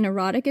take place in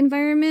erotic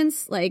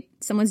environments, like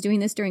someone's doing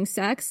this during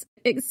sex.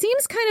 It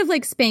seems kind of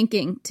like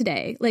spanking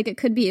today. Like it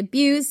could be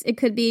abuse, it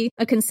could be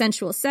a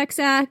consensual sex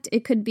act,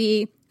 it could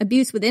be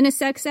abuse within a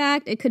sex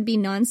act, it could be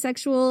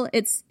non-sexual.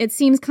 It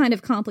seems kind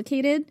of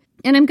complicated.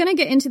 And I'm going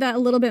to get into that a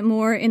little bit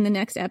more in the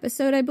next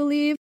episode, I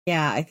believe.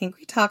 Yeah, I think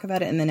we talk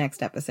about it in the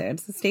next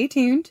episode, so stay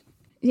tuned.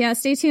 Yeah,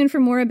 stay tuned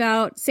for more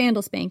about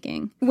sandal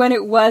spanking. When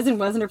it was and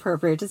wasn't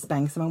appropriate to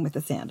spank someone with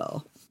a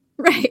sandal.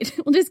 Right.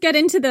 We'll just get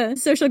into the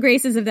social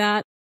graces of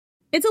that.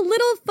 It's a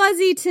little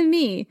fuzzy to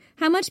me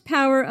how much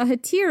power a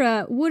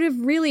hetairai would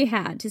have really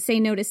had to say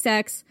no to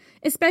sex,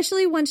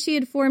 especially once she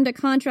had formed a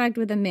contract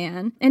with a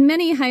man, and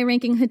many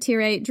high-ranking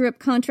hetairai drew up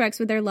contracts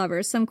with their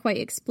lovers, some quite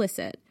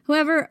explicit.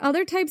 However,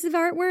 other types of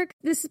artwork,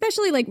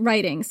 especially like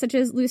writing, such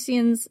as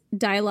Lucian's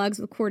Dialogues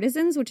with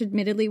Courtesans, which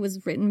admittedly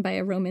was written by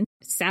a Roman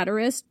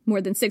satirist more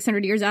than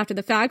 600 years after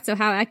the fact, so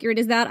how accurate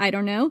is that? I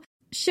don't know.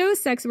 Show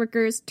sex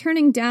workers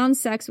turning down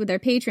sex with their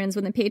patrons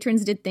when the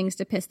patrons did things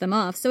to piss them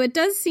off. So it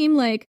does seem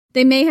like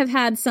they may have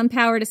had some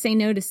power to say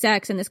no to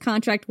sex, and this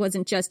contract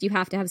wasn't just, you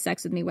have to have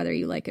sex with me whether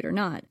you like it or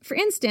not. For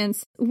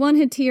instance, one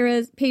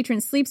hetairai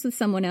patron sleeps with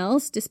someone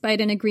else, despite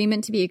an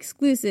agreement to be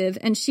exclusive,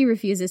 and she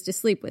refuses to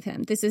sleep with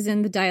him. This is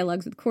in the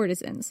Dialogues with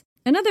Courtesans.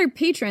 Another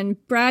patron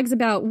brags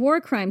about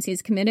war crimes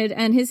he's committed,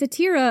 and his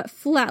hetairai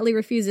flatly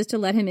refuses to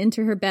let him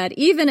into her bed,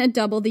 even at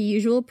double the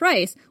usual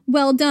price.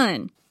 Well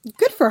done.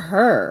 Good for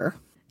her.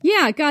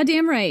 Yeah,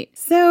 goddamn right.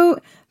 So,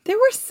 there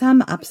were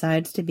some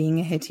upsides to being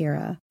a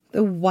hetairai.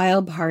 The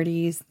wild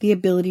parties, the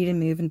ability to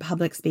move in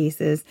public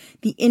spaces,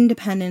 the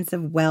independence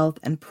of wealth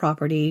and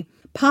property,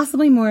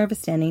 possibly more of a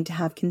standing to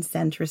have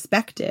consent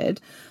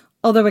respected,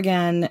 although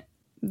again,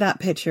 that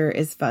picture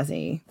is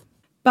fuzzy.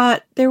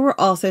 But there were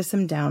also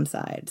some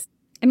downsides.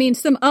 I mean,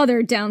 some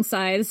other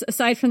downsides,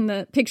 aside from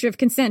the picture of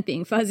consent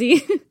being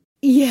fuzzy.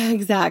 Yeah,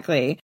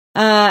 exactly.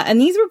 And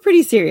these were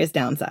pretty serious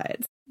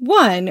downsides.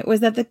 One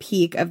was that the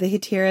peak of the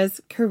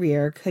hetairais'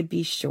 career could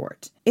be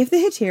short. If the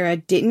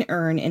hetairai didn't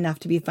earn enough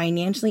to be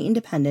financially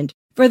independent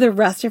for the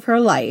rest of her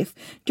life,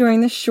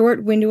 during the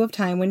short window of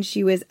time when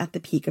she was at the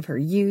peak of her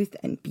youth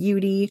and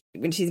beauty,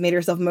 when she's made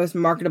herself most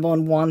marketable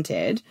and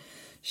wanted,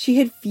 she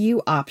had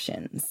few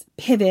options.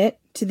 Pivot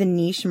to the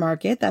niche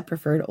market that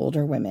preferred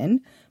older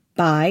women,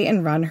 buy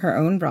and run her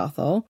own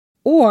brothel,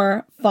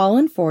 or fall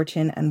in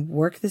fortune and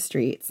work the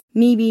streets.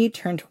 Maybe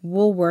turn to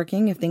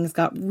woolworking if things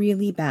got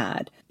really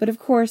bad. But of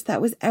course,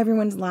 that was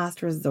everyone's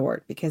last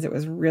resort because it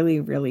was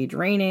really, really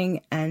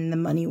draining and the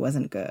money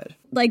wasn't good.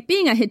 Like,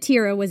 being a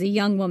hetairai was a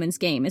young woman's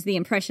game is the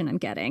impression I'm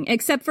getting,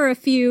 except for a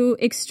few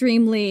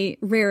extremely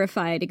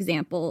rarefied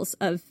examples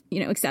of,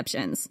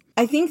 exceptions.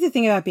 I think the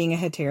thing about being a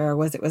hetairai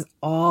was it was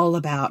all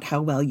about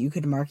how well you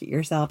could market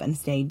yourself and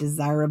stay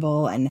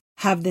desirable and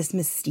have this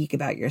mystique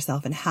about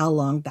yourself and how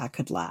long that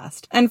could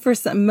last. And for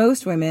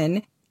most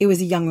women, it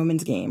was a young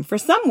woman's game. For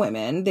some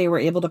women, they were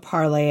able to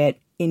parlay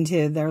it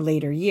into their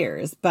later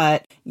years,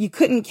 but you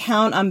couldn't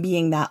count on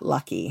being that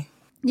lucky.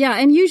 Yeah,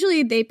 and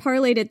usually they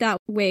parlayed it that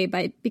way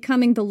by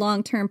becoming the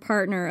long-term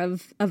partner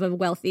of a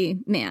wealthy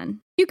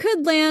man. You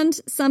could land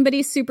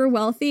somebody super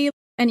wealthy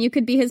and you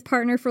could be his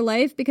partner for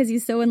life because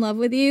he's so in love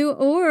with you,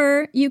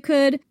 or you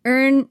could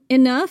earn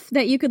enough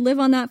that you could live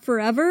on that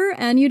forever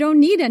and you don't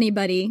need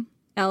anybody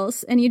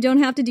else and you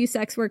don't have to do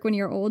sex work when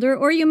you're older,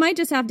 or you might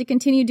just have to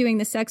continue doing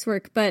the sex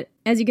work, but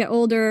as you get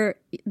older,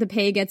 the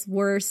pay gets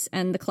worse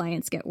and the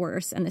clients get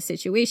worse and the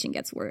situation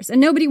gets worse,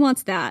 and nobody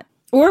wants that.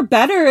 Or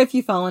better if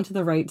you fall into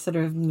the right sort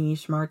of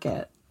niche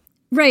market.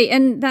 Right,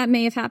 and that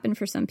may have happened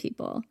for some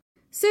people.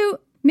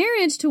 So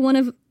marriage to one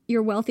of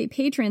your wealthy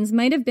patrons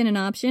might have been an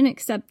option,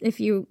 except if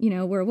you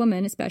were a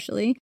woman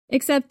especially,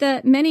 except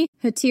that many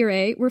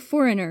hetairai were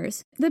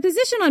foreigners. The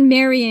position on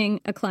marrying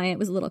a client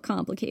was a little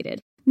complicated.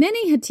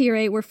 Many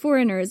hetairai were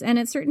foreigners, and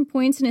at certain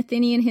points in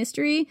Athenian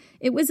history,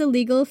 it was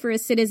illegal for a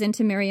citizen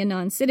to marry a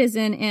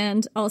non-citizen,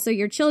 and also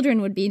your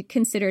children would be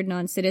considered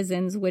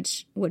non-citizens,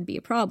 which would be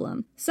a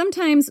problem.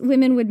 Sometimes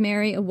women would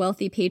marry a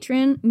wealthy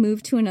patron,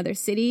 move to another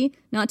city,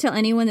 not tell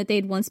anyone that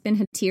they'd once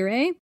been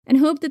hetairai, and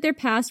hoped that their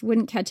past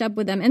wouldn't catch up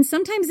with them. And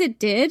sometimes it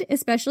did,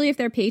 especially if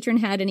their patron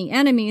had any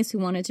enemies who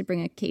wanted to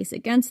bring a case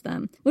against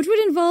them, which would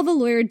involve a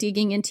lawyer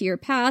digging into your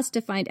past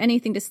to find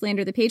anything to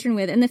slander the patron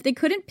with. And if they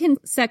couldn't pin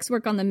sex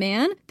work on the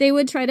man, they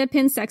would try to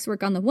pin sex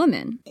work on the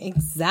woman.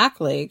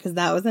 Exactly, because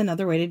that was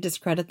another way to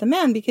discredit the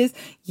man because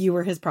you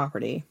were his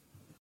property.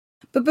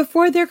 But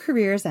before their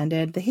careers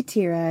ended, the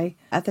Hetairai,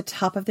 at the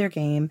top of their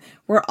game,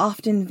 were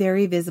often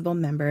very visible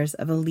members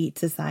of elite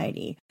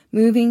society,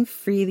 moving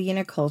freely in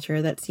a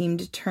culture that seemed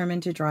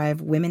determined to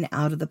drive women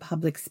out of the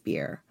public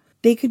sphere.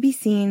 They could be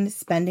seen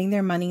spending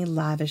their money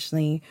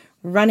lavishly,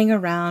 running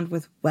around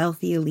with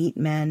wealthy elite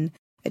men,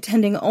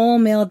 attending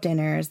all-male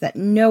dinners that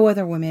no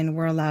other women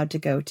were allowed to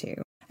go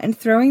to, and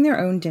throwing their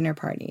own dinner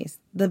parties,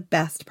 the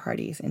best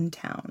parties in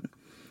town.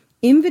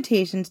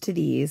 Invitations to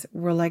these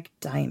were like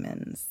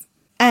diamonds.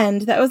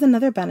 And that was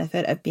another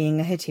benefit of being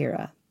a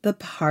Hetaira, the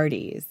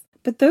parties.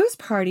 But those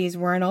parties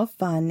weren't all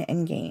fun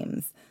and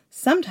games.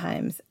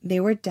 Sometimes they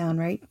were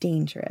downright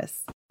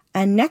dangerous.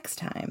 And next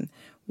time,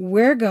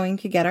 we're going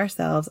to get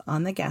ourselves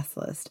on the guest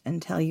list and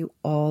tell you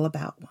all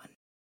about one.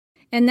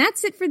 And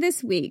that's it for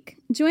this week.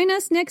 Join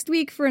us next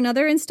week for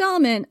another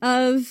installment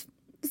of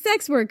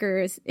Sex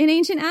Workers in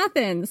Ancient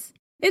Athens.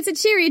 It's a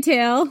cheery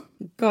tale.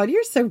 God,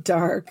 you're so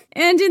dark.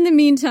 And in the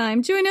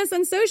meantime, join us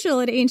on social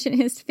at Ancient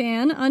Hist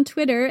Fan on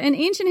Twitter and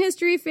Ancient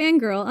History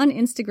Fangirl on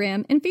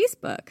Instagram and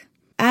Facebook.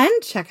 And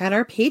check out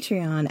our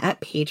Patreon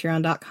at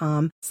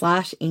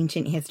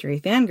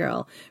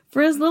patreon.com/ancienthistoryfangirl.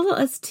 For as little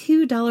as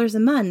 $2 a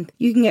month,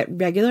 you can get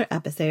regular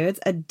episodes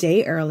a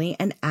day early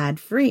and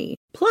ad-free,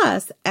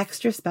 plus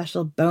extra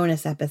special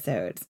bonus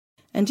episodes.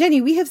 And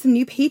Jenny, we have some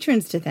new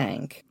patrons to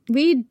thank.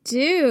 We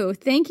do.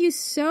 Thank you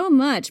so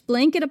much.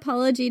 Blanket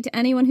apology to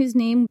anyone whose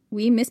name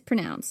we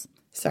mispronounce.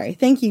 Sorry.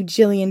 Thank you,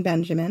 Jillian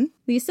Benjamin,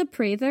 Lisa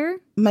Prather,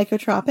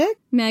 Mycotropic,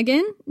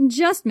 Megan,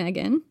 just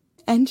Megan,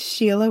 and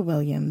Sheila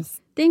Williams.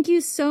 Thank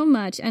you so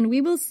much, and we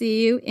will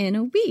see you in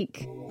a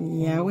week.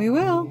 Yeah, we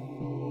will.